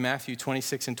described. Matthew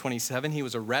 26 and 27, he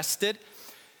was arrested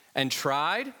and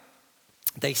tried.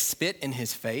 They spit in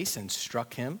his face and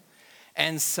struck him.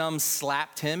 And some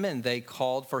slapped him, and they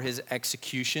called for his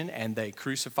execution, and they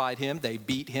crucified him. They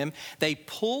beat him. They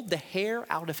pulled the hair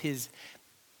out of his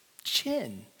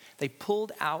chin. They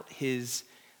pulled out his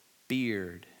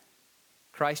beard.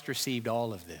 Christ received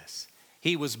all of this.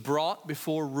 He was brought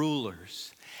before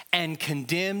rulers and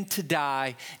condemned to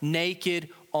die naked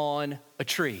on a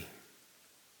tree.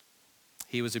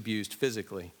 He was abused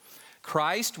physically.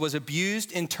 Christ was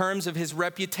abused in terms of his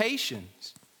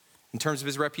reputations. In terms of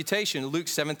his reputation, Luke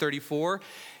 7:34,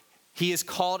 he is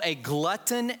called a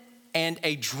glutton and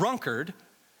a drunkard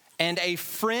and a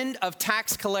friend of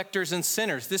tax collectors and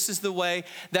sinners. This is the way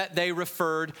that they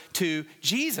referred to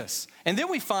Jesus. And then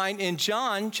we find in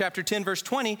John chapter 10, verse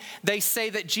 20, they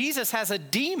say that Jesus has a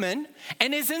demon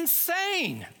and is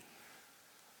insane.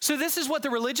 So this is what the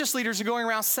religious leaders are going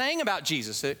around saying about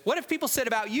Jesus. What if people said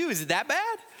about you, is it that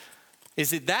bad?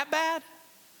 Is it that bad?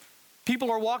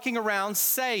 People are walking around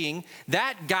saying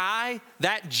that guy,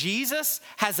 that Jesus,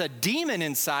 has a demon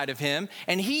inside of him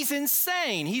and he's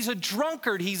insane. He's a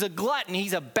drunkard. He's a glutton.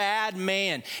 He's a bad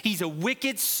man. He's a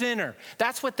wicked sinner.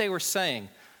 That's what they were saying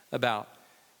about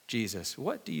Jesus.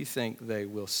 What do you think they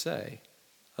will say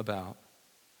about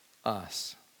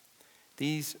us?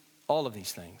 All of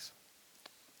these things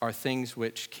are things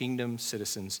which kingdom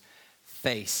citizens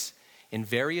face in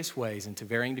various ways and to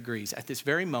varying degrees at this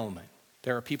very moment.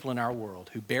 There are people in our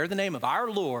world who bear the name of our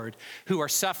Lord who are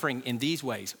suffering in these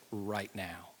ways right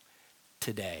now,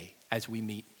 today, as we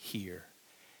meet here.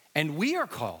 And we are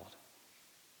called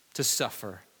to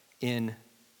suffer in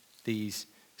these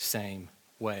same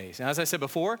ways. And as I said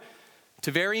before, to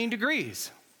varying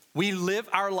degrees. We live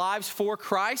our lives for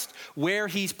Christ where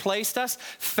he's placed us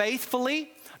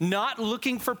faithfully, not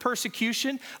looking for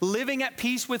persecution, living at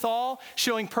peace with all,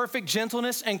 showing perfect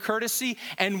gentleness and courtesy.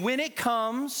 And when it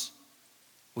comes,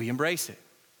 we embrace it.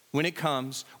 When it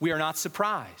comes, we are not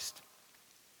surprised.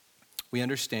 We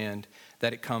understand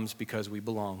that it comes because we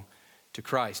belong to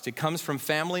Christ. It comes from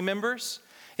family members.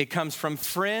 It comes from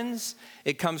friends.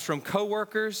 It comes from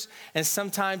coworkers. And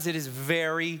sometimes it is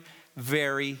very,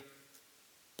 very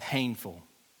painful.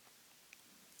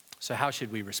 So how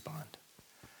should we respond?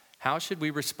 How should we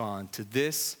respond to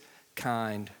this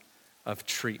kind of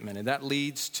treatment? And that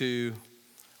leads to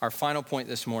our final point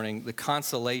this morning, the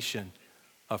consolation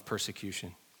of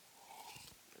persecution.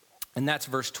 And that's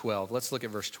verse 12. Let's look at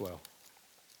verse 12.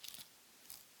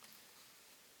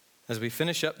 As we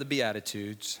finish up the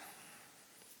Beatitudes,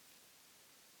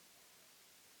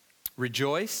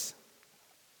 rejoice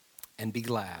and be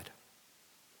glad,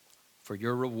 for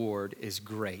your reward is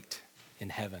great in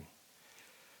heaven.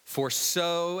 For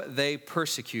so they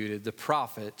persecuted the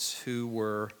prophets who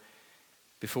were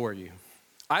before you.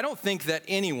 I don't think that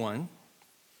anyone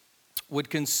would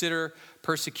consider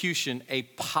persecution a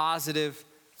positive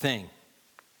thing,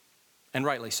 and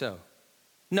rightly so.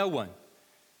 No one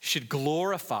should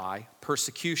glorify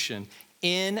persecution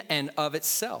in and of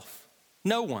itself.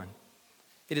 No one.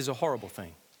 It is a horrible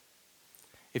thing.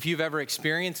 If you've ever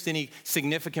experienced any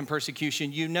significant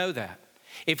persecution, you know that.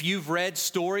 If you've read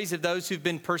stories of those who've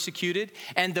been persecuted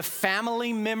and the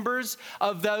family members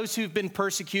of those who've been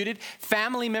persecuted,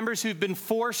 family members who've been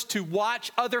forced to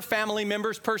watch other family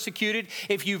members persecuted,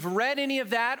 if you've read any of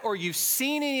that or you've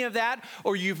seen any of that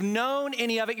or you've known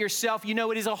any of it yourself, you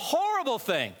know it is a horrible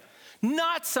thing,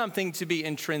 not something to be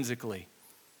intrinsically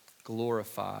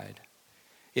glorified.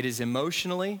 It is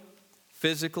emotionally,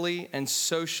 physically, and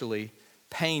socially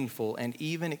painful and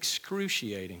even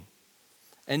excruciating.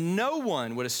 And no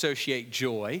one would associate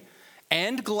joy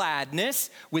and gladness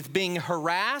with being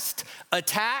harassed,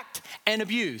 attacked, and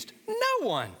abused. No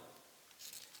one.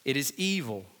 It is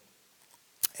evil,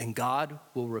 and God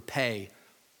will repay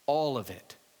all of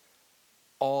it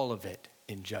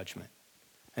in judgment.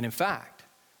 And in fact,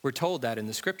 we're told that in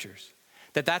the scriptures,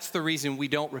 that's the reason we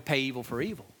don't repay evil for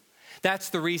evil. That's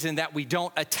the reason that we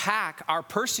don't attack our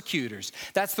persecutors.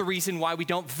 That's the reason why we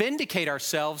don't vindicate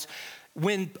ourselves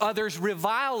when others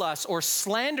revile us or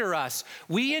slander us.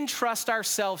 We entrust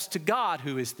ourselves to God,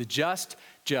 who is the just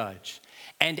judge.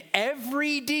 And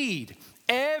every deed,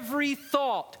 every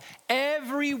thought,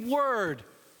 every word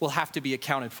will have to be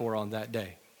accounted for on that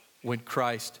day when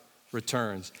Christ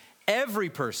returns. Every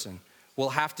person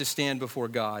will have to stand before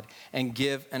God and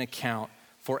give an account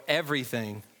for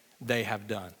everything they have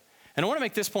done. And I want to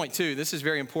make this point too. This is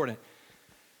very important.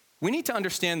 We need to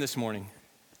understand this morning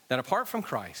that apart from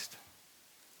Christ,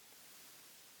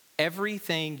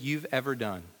 everything you've ever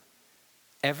done,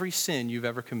 every sin you've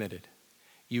ever committed,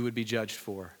 you would be judged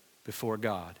for before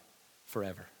God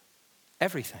forever.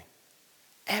 Everything.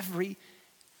 Every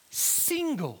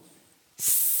single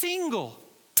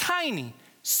tiny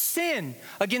sin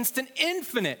against an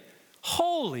infinite,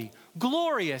 holy,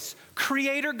 glorious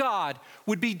Creator God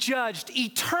would be judged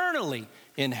eternally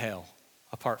in hell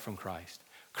apart from Christ.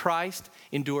 Christ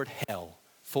endured hell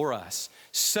for us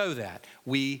so that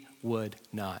we would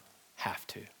not have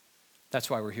to. That's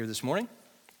why we're here this morning.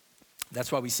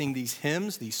 That's why we sing these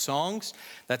hymns, these songs.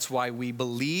 That's why we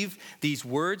believe these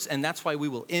words. And that's why we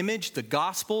will image the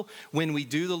gospel when we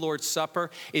do the Lord's Supper,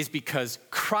 is because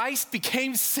Christ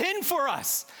became sin for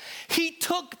us. He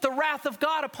took the wrath of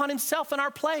God upon himself in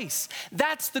our place.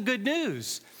 That's the good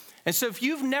news. And so if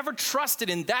you've never trusted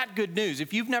in that good news,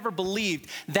 if you've never believed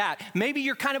that, maybe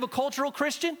you're kind of a cultural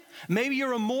Christian, maybe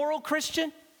you're a moral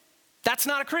Christian, that's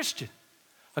not a Christian.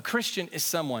 A Christian is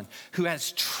someone who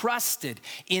has trusted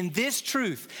in this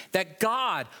truth that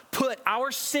God put our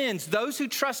sins, those who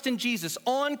trust in Jesus,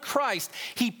 on Christ.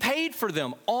 He paid for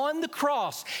them on the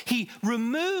cross. He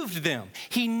removed them.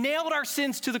 He nailed our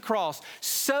sins to the cross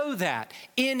so that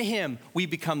in him we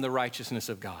become the righteousness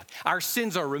of God. Our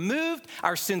sins are removed.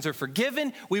 Our sins are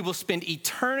forgiven. We will spend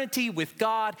eternity with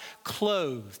God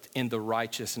clothed in the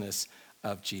righteousness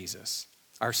of Jesus.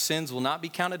 Our sins will not be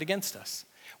counted against us.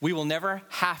 We will never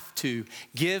have to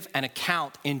give an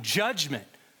account in judgment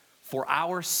for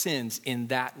our sins in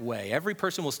that way. Every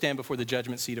person will stand before the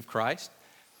judgment seat of Christ,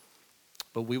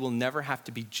 but we will never have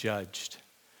to be judged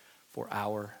for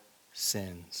our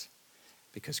sins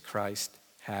because Christ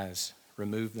has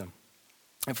removed them.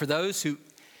 And for those who,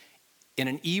 in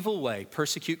an evil way,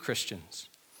 persecute Christians,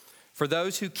 for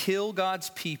those who kill God's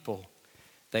people,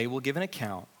 they will give an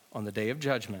account on the day of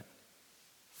judgment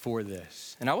for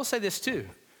this. And I will say this too.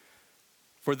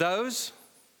 For those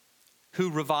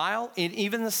who revile in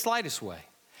even the slightest way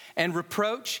and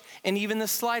reproach in even the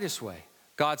slightest way,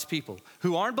 God's people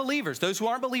who aren't believers, those who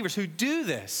aren't believers who do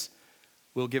this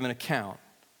will give an account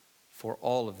for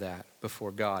all of that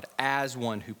before God as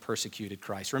one who persecuted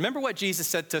Christ. Remember what Jesus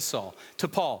said to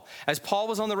Paul, as Paul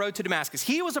was on the road to Damascus.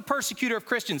 He was a persecutor of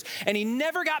Christians and he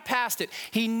never got past it.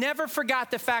 He never forgot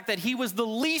the fact that he was the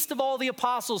least of all the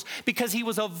apostles because he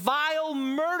was a vile,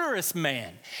 murderous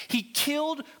man. He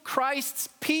killed Christ's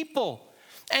people.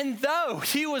 And though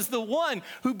he was the one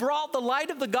who brought the light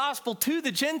of the gospel to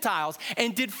the Gentiles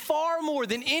and did far more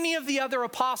than any of the other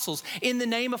apostles in the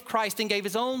name of Christ and gave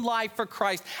his own life for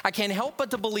Christ, I can't help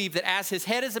but to believe that as his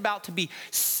head is about to be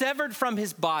severed from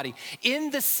his body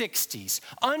in the 60s,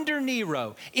 under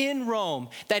Nero, in Rome,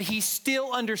 that he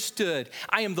still understood,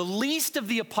 I am the least of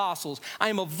the apostles. I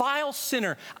am a vile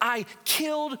sinner. I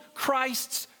killed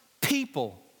Christ's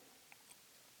people.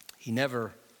 He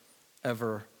never,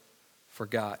 ever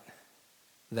forgot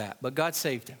that. But God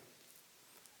saved him.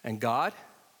 And God,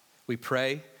 we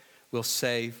pray, will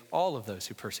save all of those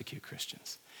who persecute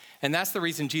Christians. And that's the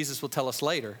reason Jesus will tell us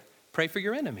later, pray for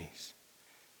your enemies.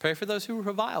 Pray for those who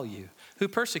revile you, who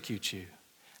persecute you.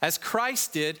 As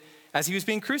Christ did as he was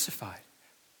being crucified.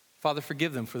 Father,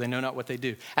 forgive them, for they know not what they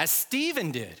do. As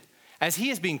Stephen did as he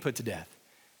is being put to death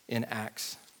in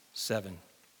Acts 7.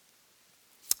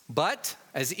 But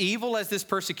as evil as this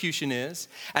persecution is,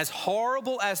 as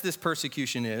horrible as this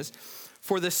persecution is,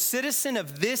 for the citizen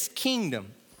of this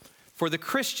kingdom, for the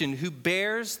Christian who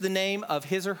bears the name of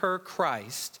his or her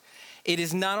Christ, it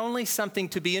is not only something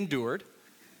to be endured,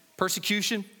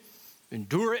 persecution,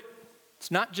 endure it.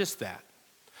 It's not just that.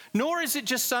 Nor is it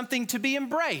just something to be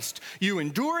embraced. You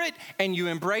endure it and you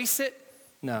embrace it.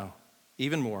 No,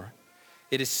 even more.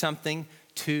 It is something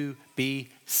to be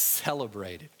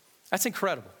celebrated. That's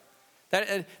incredible.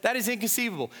 That is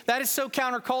inconceivable. That is so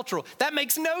countercultural. That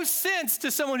makes no sense to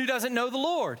someone who doesn't know the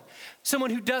Lord.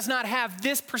 Someone who does not have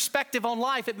this perspective on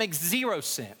life, it makes zero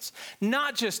sense.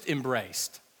 Not just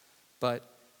embraced, but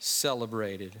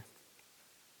celebrated.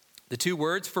 The two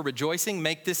words for rejoicing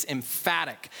make this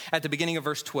emphatic at the beginning of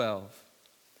verse 12.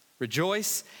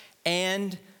 Rejoice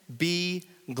and be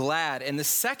glad. And the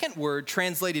second word,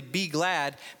 translated be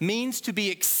glad, means to be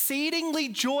exceedingly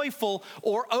joyful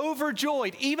or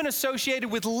overjoyed, even associated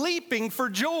with leaping for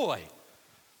joy.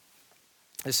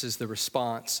 This is the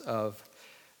response of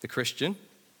the Christian.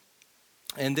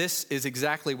 And this is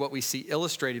exactly what we see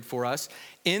illustrated for us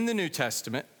in the New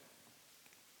Testament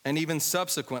and even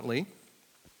subsequently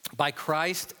by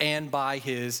Christ and by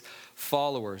his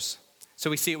followers. So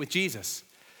we see it with Jesus.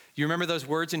 You remember those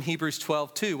words in Hebrews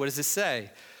 12:2. What does it say?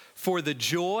 For the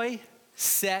joy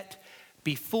set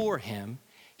before him,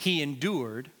 he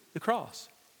endured the cross.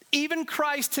 Even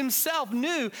Christ himself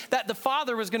knew that the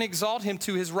Father was going to exalt him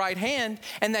to his right hand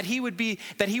and that he would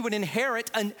inherit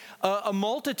a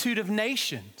multitude of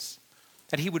nations,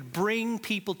 that he would bring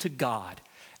people to God,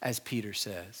 as Peter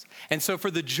says. And so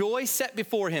for the joy set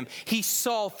before him, he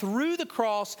saw through the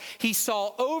cross, he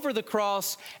saw over the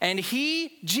cross, and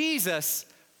he, Jesus,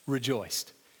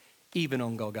 rejoiced. Even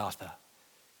on Golgotha,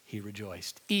 he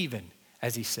rejoiced. Even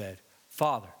as he said,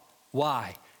 Father,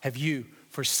 why have you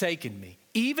forsaken me?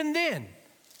 Even then,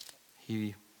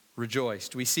 he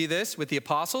rejoiced. We see this with the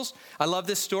apostles. I love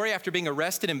this story. After being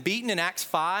arrested and beaten in Acts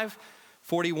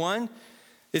 5:41,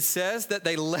 it says that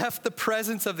they left the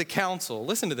presence of the council.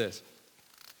 Listen to this.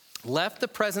 Left the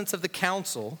presence of the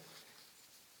council,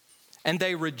 and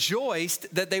they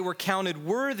rejoiced that they were counted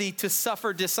worthy to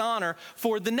suffer dishonor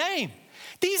for the name.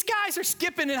 These guys are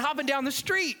skipping and hopping down the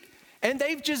street, and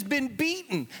they've just been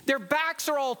beaten. Their backs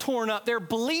are all torn up. They're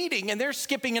bleeding, and they're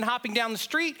skipping and hopping down the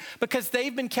street because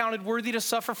they've been counted worthy to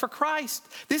suffer for Christ.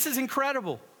 This is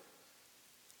incredible.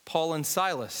 Paul and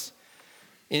Silas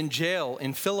in jail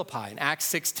in Philippi in Acts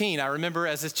 16. I remember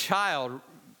as a child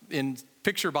in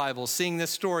picture Bibles seeing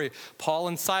this story. Paul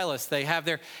and Silas, they have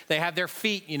their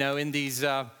feet, in these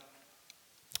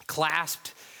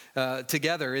clasped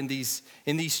together in these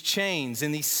chains,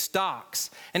 in these stocks.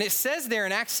 And it says there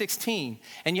in Acts 16,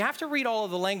 and you have to read all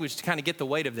of the language to kind of get the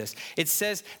weight of this. It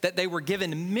says that they were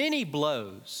given many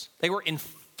blows. They were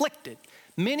inflicted.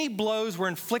 Many blows were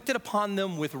inflicted upon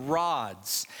them with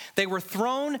rods. They were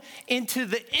thrown into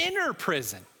the inner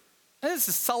prison. This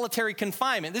is solitary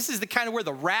confinement. This is the kind of where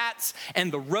the rats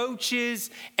and the roaches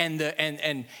and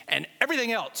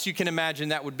everything else you can imagine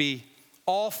that would be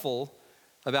awful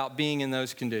about being in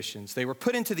those conditions. They were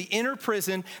put into the inner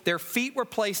prison. Their feet were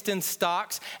placed in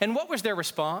stocks. And what was their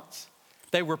response?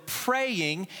 They were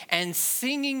praying and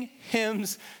singing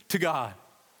hymns to God.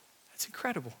 That's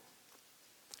incredible.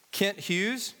 Kent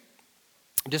Hughes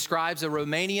describes a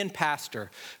Romanian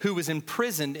pastor who was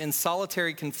imprisoned in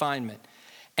solitary confinement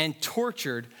and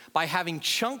tortured by having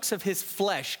chunks of his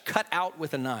flesh cut out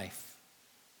with a knife.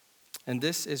 And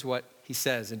this is what he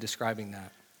says in describing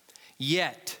that.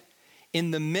 Yet,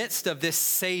 in the midst of this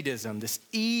sadism, this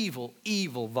evil,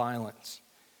 evil violence,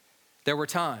 there were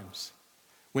times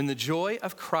when the joy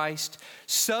of Christ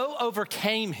so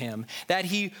overcame him that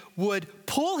he would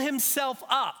pull himself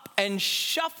up and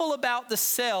shuffle about the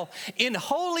cell in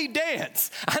holy dance.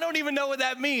 I don't even know what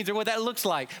that means or what that looks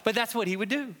like, but that's what he would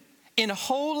do. In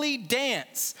holy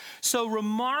dance. So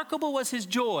remarkable was his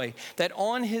joy that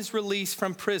on his release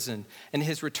from prison and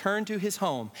his return to his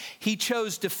home, he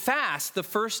chose to fast the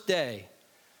first day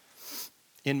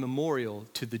in memorial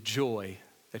to the joy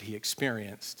that he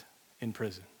experienced in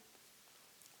prison.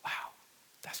 Wow,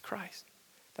 that's Christ.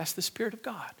 That's the Spirit of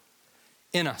God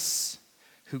in us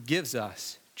who gives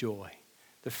us joy,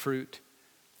 the fruit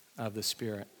of the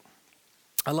Spirit.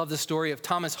 I love the story of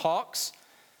Thomas Hawks,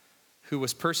 who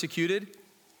was persecuted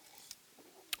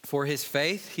for his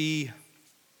faith. He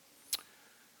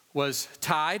was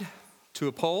tied to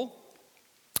a pole,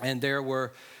 and there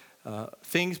were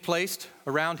things placed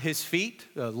around his feet,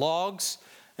 logs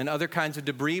and other kinds of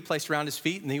debris placed around his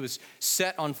feet, and he was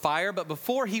set on fire. But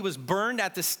before he was burned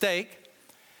at the stake,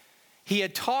 he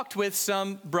had talked with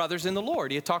some brothers in the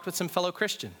Lord. He had talked with some fellow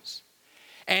Christians.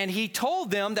 And he told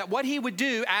them that what he would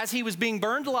do as he was being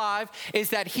burned alive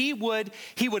is that he would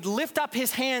lift up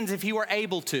his hands if he were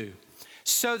able to,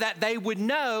 so that they would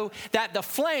know that the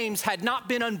flames had not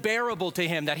been unbearable to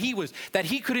him, that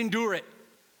he could endure it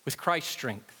with Christ's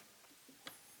strength.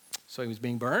 So he was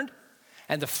being burned,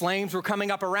 and the flames were coming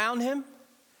up around him.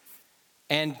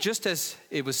 And just as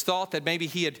it was thought that maybe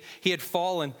he had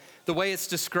fallen, the way it's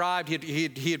described,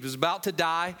 he was about to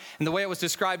die. And the way it was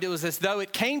described, it was as though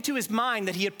it came to his mind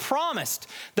that he had promised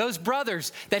those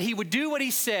brothers that he would do what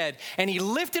he said. And he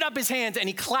lifted up his hands and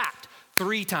he clapped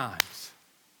 3 times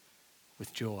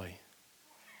with joy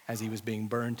as he was being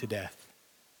burned to death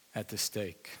at the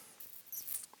stake.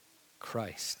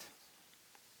 Christ.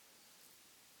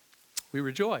 We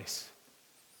rejoice.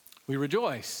 We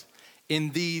rejoice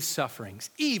in these sufferings,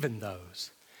 even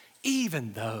those.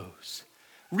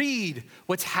 Read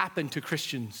what's happened to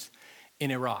Christians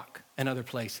in Iraq and other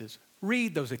places.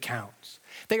 Read those accounts.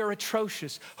 They are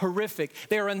atrocious, horrific.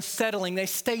 They are unsettling. They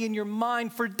stay in your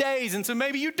mind for days. And so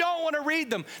maybe you don't want to read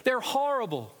them. They're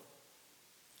horrible.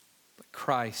 But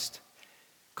Christ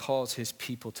calls his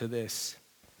people to this,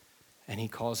 and he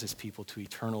calls his people to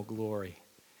eternal glory.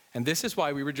 And this is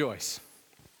why we rejoice.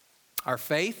 Our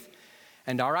faith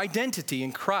and our identity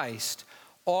in Christ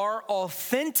are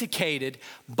authenticated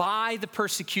by the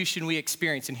persecution we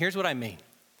experience. And here's what I mean.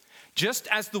 Just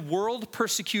as the world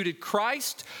persecuted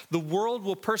Christ, the world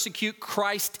will persecute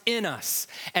Christ in us.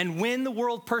 And when the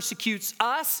world persecutes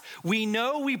us, we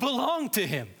know we belong to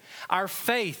him. Our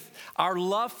faith, our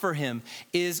love for him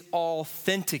is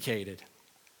authenticated.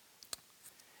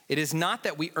 It is not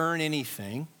that we earn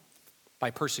anything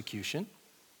by persecution.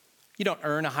 You don't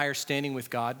earn a higher standing with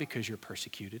God because you're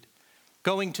persecuted.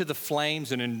 Going to the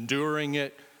flames and enduring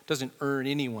it doesn't earn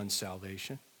anyone's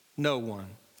salvation. No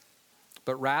one.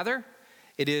 But rather,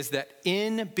 it is that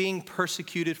in being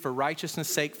persecuted for righteousness'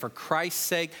 sake, for Christ's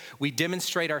sake, we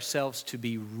demonstrate ourselves to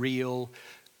be real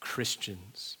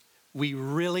Christians. We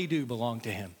really do belong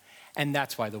to him, and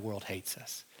that's why the world hates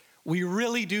us. We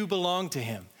really do belong to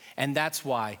him, and that's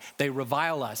why they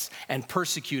revile us and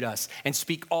persecute us and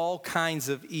speak all kinds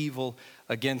of evil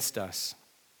against us.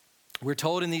 We're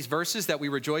told in these verses that we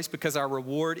rejoice because our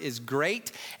reward is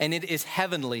great and it is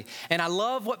heavenly. And I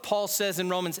love what Paul says in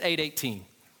Romans 8:18.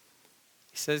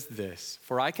 He says this,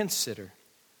 "For I consider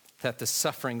that the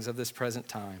sufferings of this present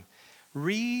time,"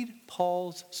 read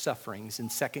Paul's sufferings in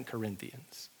 2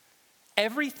 Corinthians.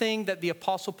 Everything that the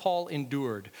Apostle Paul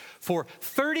endured for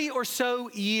 30 or so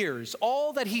years,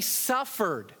 all that he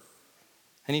suffered.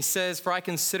 And he says, "For I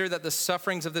consider that the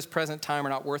sufferings of this present time are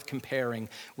not worth comparing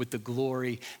with the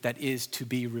glory that is to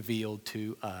be revealed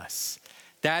to us."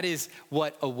 That is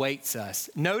what awaits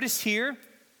us. Notice here,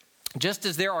 just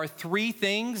as there are three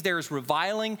things, there's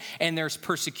reviling and there's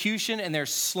persecution and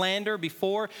there's slander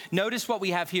before. Notice what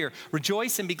we have here.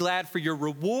 Rejoice and be glad, for your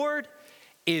reward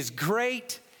is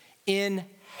great in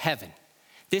heaven.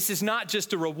 This is not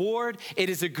just a reward, it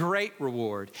is a great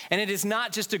reward. And it is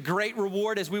not just a great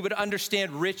reward as we would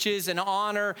understand riches and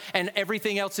honor and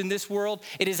everything else in this world.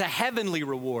 It is a heavenly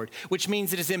reward, which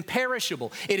means it is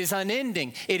imperishable, it is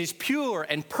unending, it is pure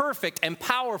and perfect and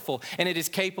powerful, and it is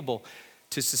capable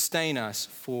to sustain us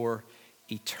for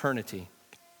eternity.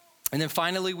 And then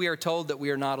finally, we are told that we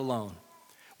are not alone.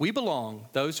 We belong,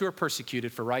 those who are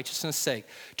persecuted for righteousness' sake,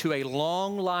 to a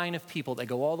long line of people that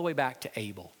go all the way back to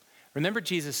Abel. Remember,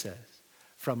 Jesus says,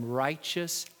 from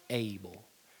righteous Abel,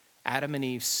 Adam and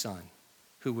Eve's son,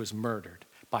 who was murdered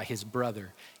by his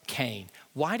brother Cain.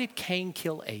 Why did Cain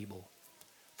kill Abel?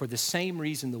 For the same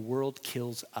reason the world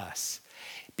kills us.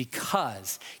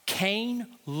 Because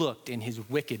Cain looked in his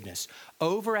wickedness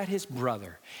over at his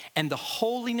brother and the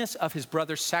holiness of his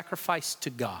brother's sacrifice to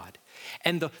God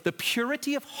and the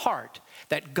purity of heart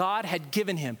that God had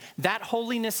given him, that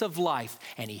holiness of life,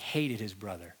 and he hated his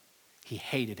brother. He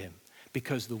hated him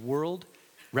because the world,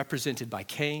 represented by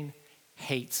Cain,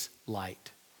 hates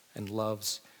light and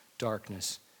loves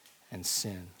darkness and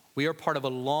sin. We are part of a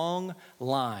long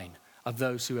line of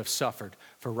those who have suffered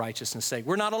for righteousness' sake.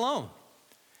 We're not alone.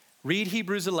 Read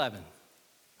Hebrews 11,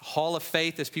 hall of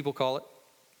faith as people call it.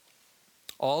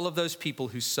 All of those people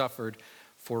who suffered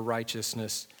for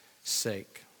righteousness'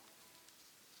 sake.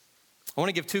 I want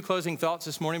to give two closing thoughts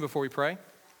this morning before we pray.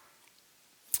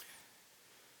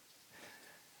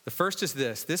 The first is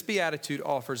this beatitude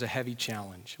offers a heavy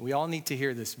challenge. We all need to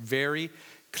hear this very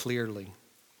clearly.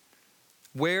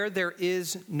 Where there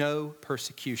is no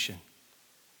persecution,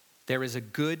 there is a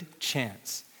good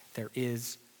chance there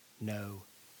is no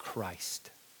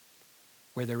Christ.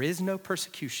 Where there is no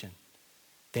persecution,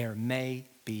 there may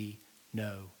be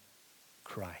no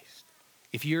Christ.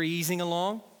 If you're easing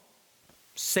along,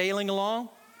 sailing along,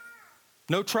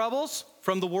 no troubles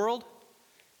from the world,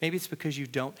 maybe it's because you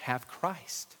don't have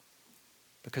Christ.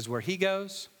 Because where he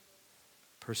goes,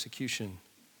 persecution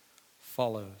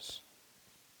follows.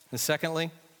 And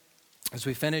secondly, as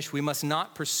we finish, we must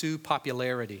not pursue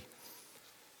popularity.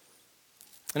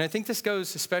 And I think this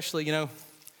goes especially,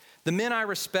 the men I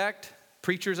respect,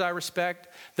 preachers I respect,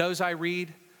 those I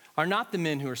read, are not the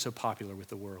men who are so popular with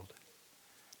the world.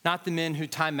 Not the men who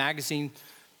Time Magazine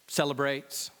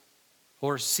celebrates,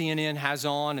 or CNN has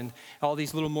on, and all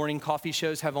these little morning coffee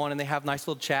shows have on, and they have nice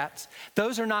little chats.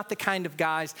 Those are not the kind of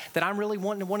guys that I'm really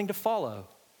wanting to follow,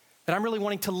 that I'm really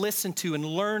wanting to listen to and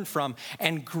learn from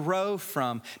and grow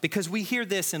from. Because we hear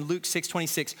this in Luke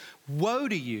 6:26, woe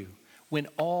to you when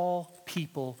all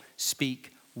people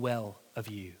speak well of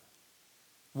you.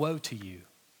 Woe to you.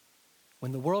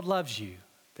 When the world loves you,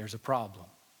 there's a problem.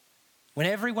 When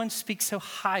everyone speaks so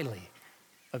highly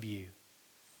of you,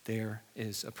 there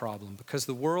is a problem, because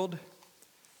the world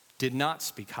did not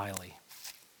speak highly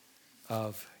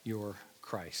of your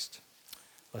Christ.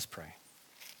 Let's pray.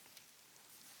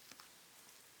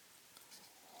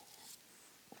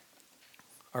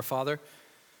 Our Father,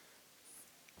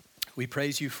 we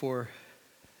praise you for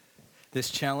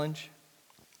this challenge.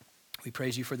 We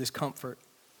praise you for this comfort.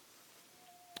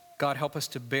 God, help us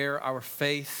to bear our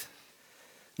faith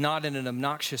not in an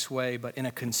obnoxious way, but in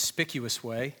a conspicuous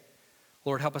way.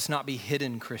 Lord, help us not be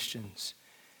hidden Christians.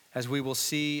 As we will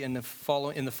see in the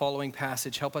following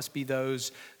passage, help us be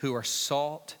those who are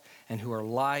salt and who are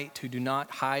light, who do not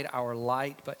hide our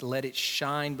light, but let it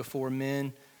shine before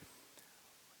men.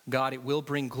 God, it will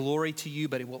bring glory to you,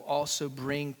 but it will also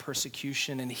bring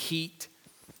persecution and heat.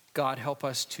 God, help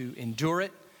us to endure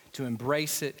it, to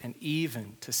embrace it, and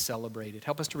even to celebrate it.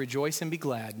 Help us to rejoice and be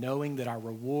glad, knowing that our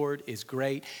reward is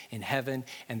great in heaven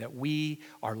and that we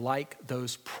are like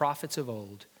those prophets of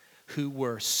old who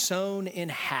were sown in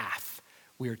half,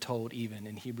 we are told even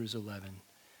in Hebrews 11,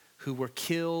 who were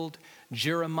killed,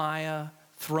 Jeremiah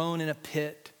thrown in a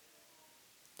pit.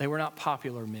 They were not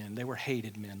popular men, they were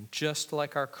hated men, just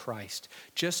like our Christ,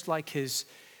 just like his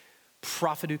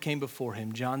prophet who came before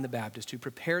him, John the Baptist, who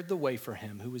prepared the way for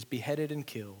him, who was beheaded and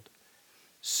killed.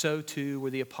 So too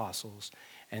were the apostles,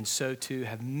 and so too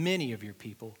have many of your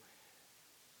people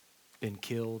been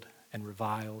killed and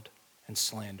reviled and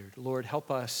slandered. Lord, help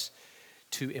us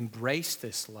to embrace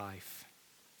this life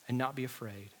and not be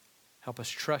afraid. Help us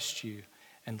trust you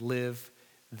and live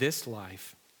this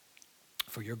life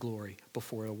for your glory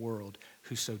before a world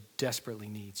who so desperately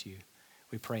needs you.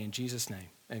 We pray in Jesus' name,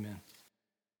 amen.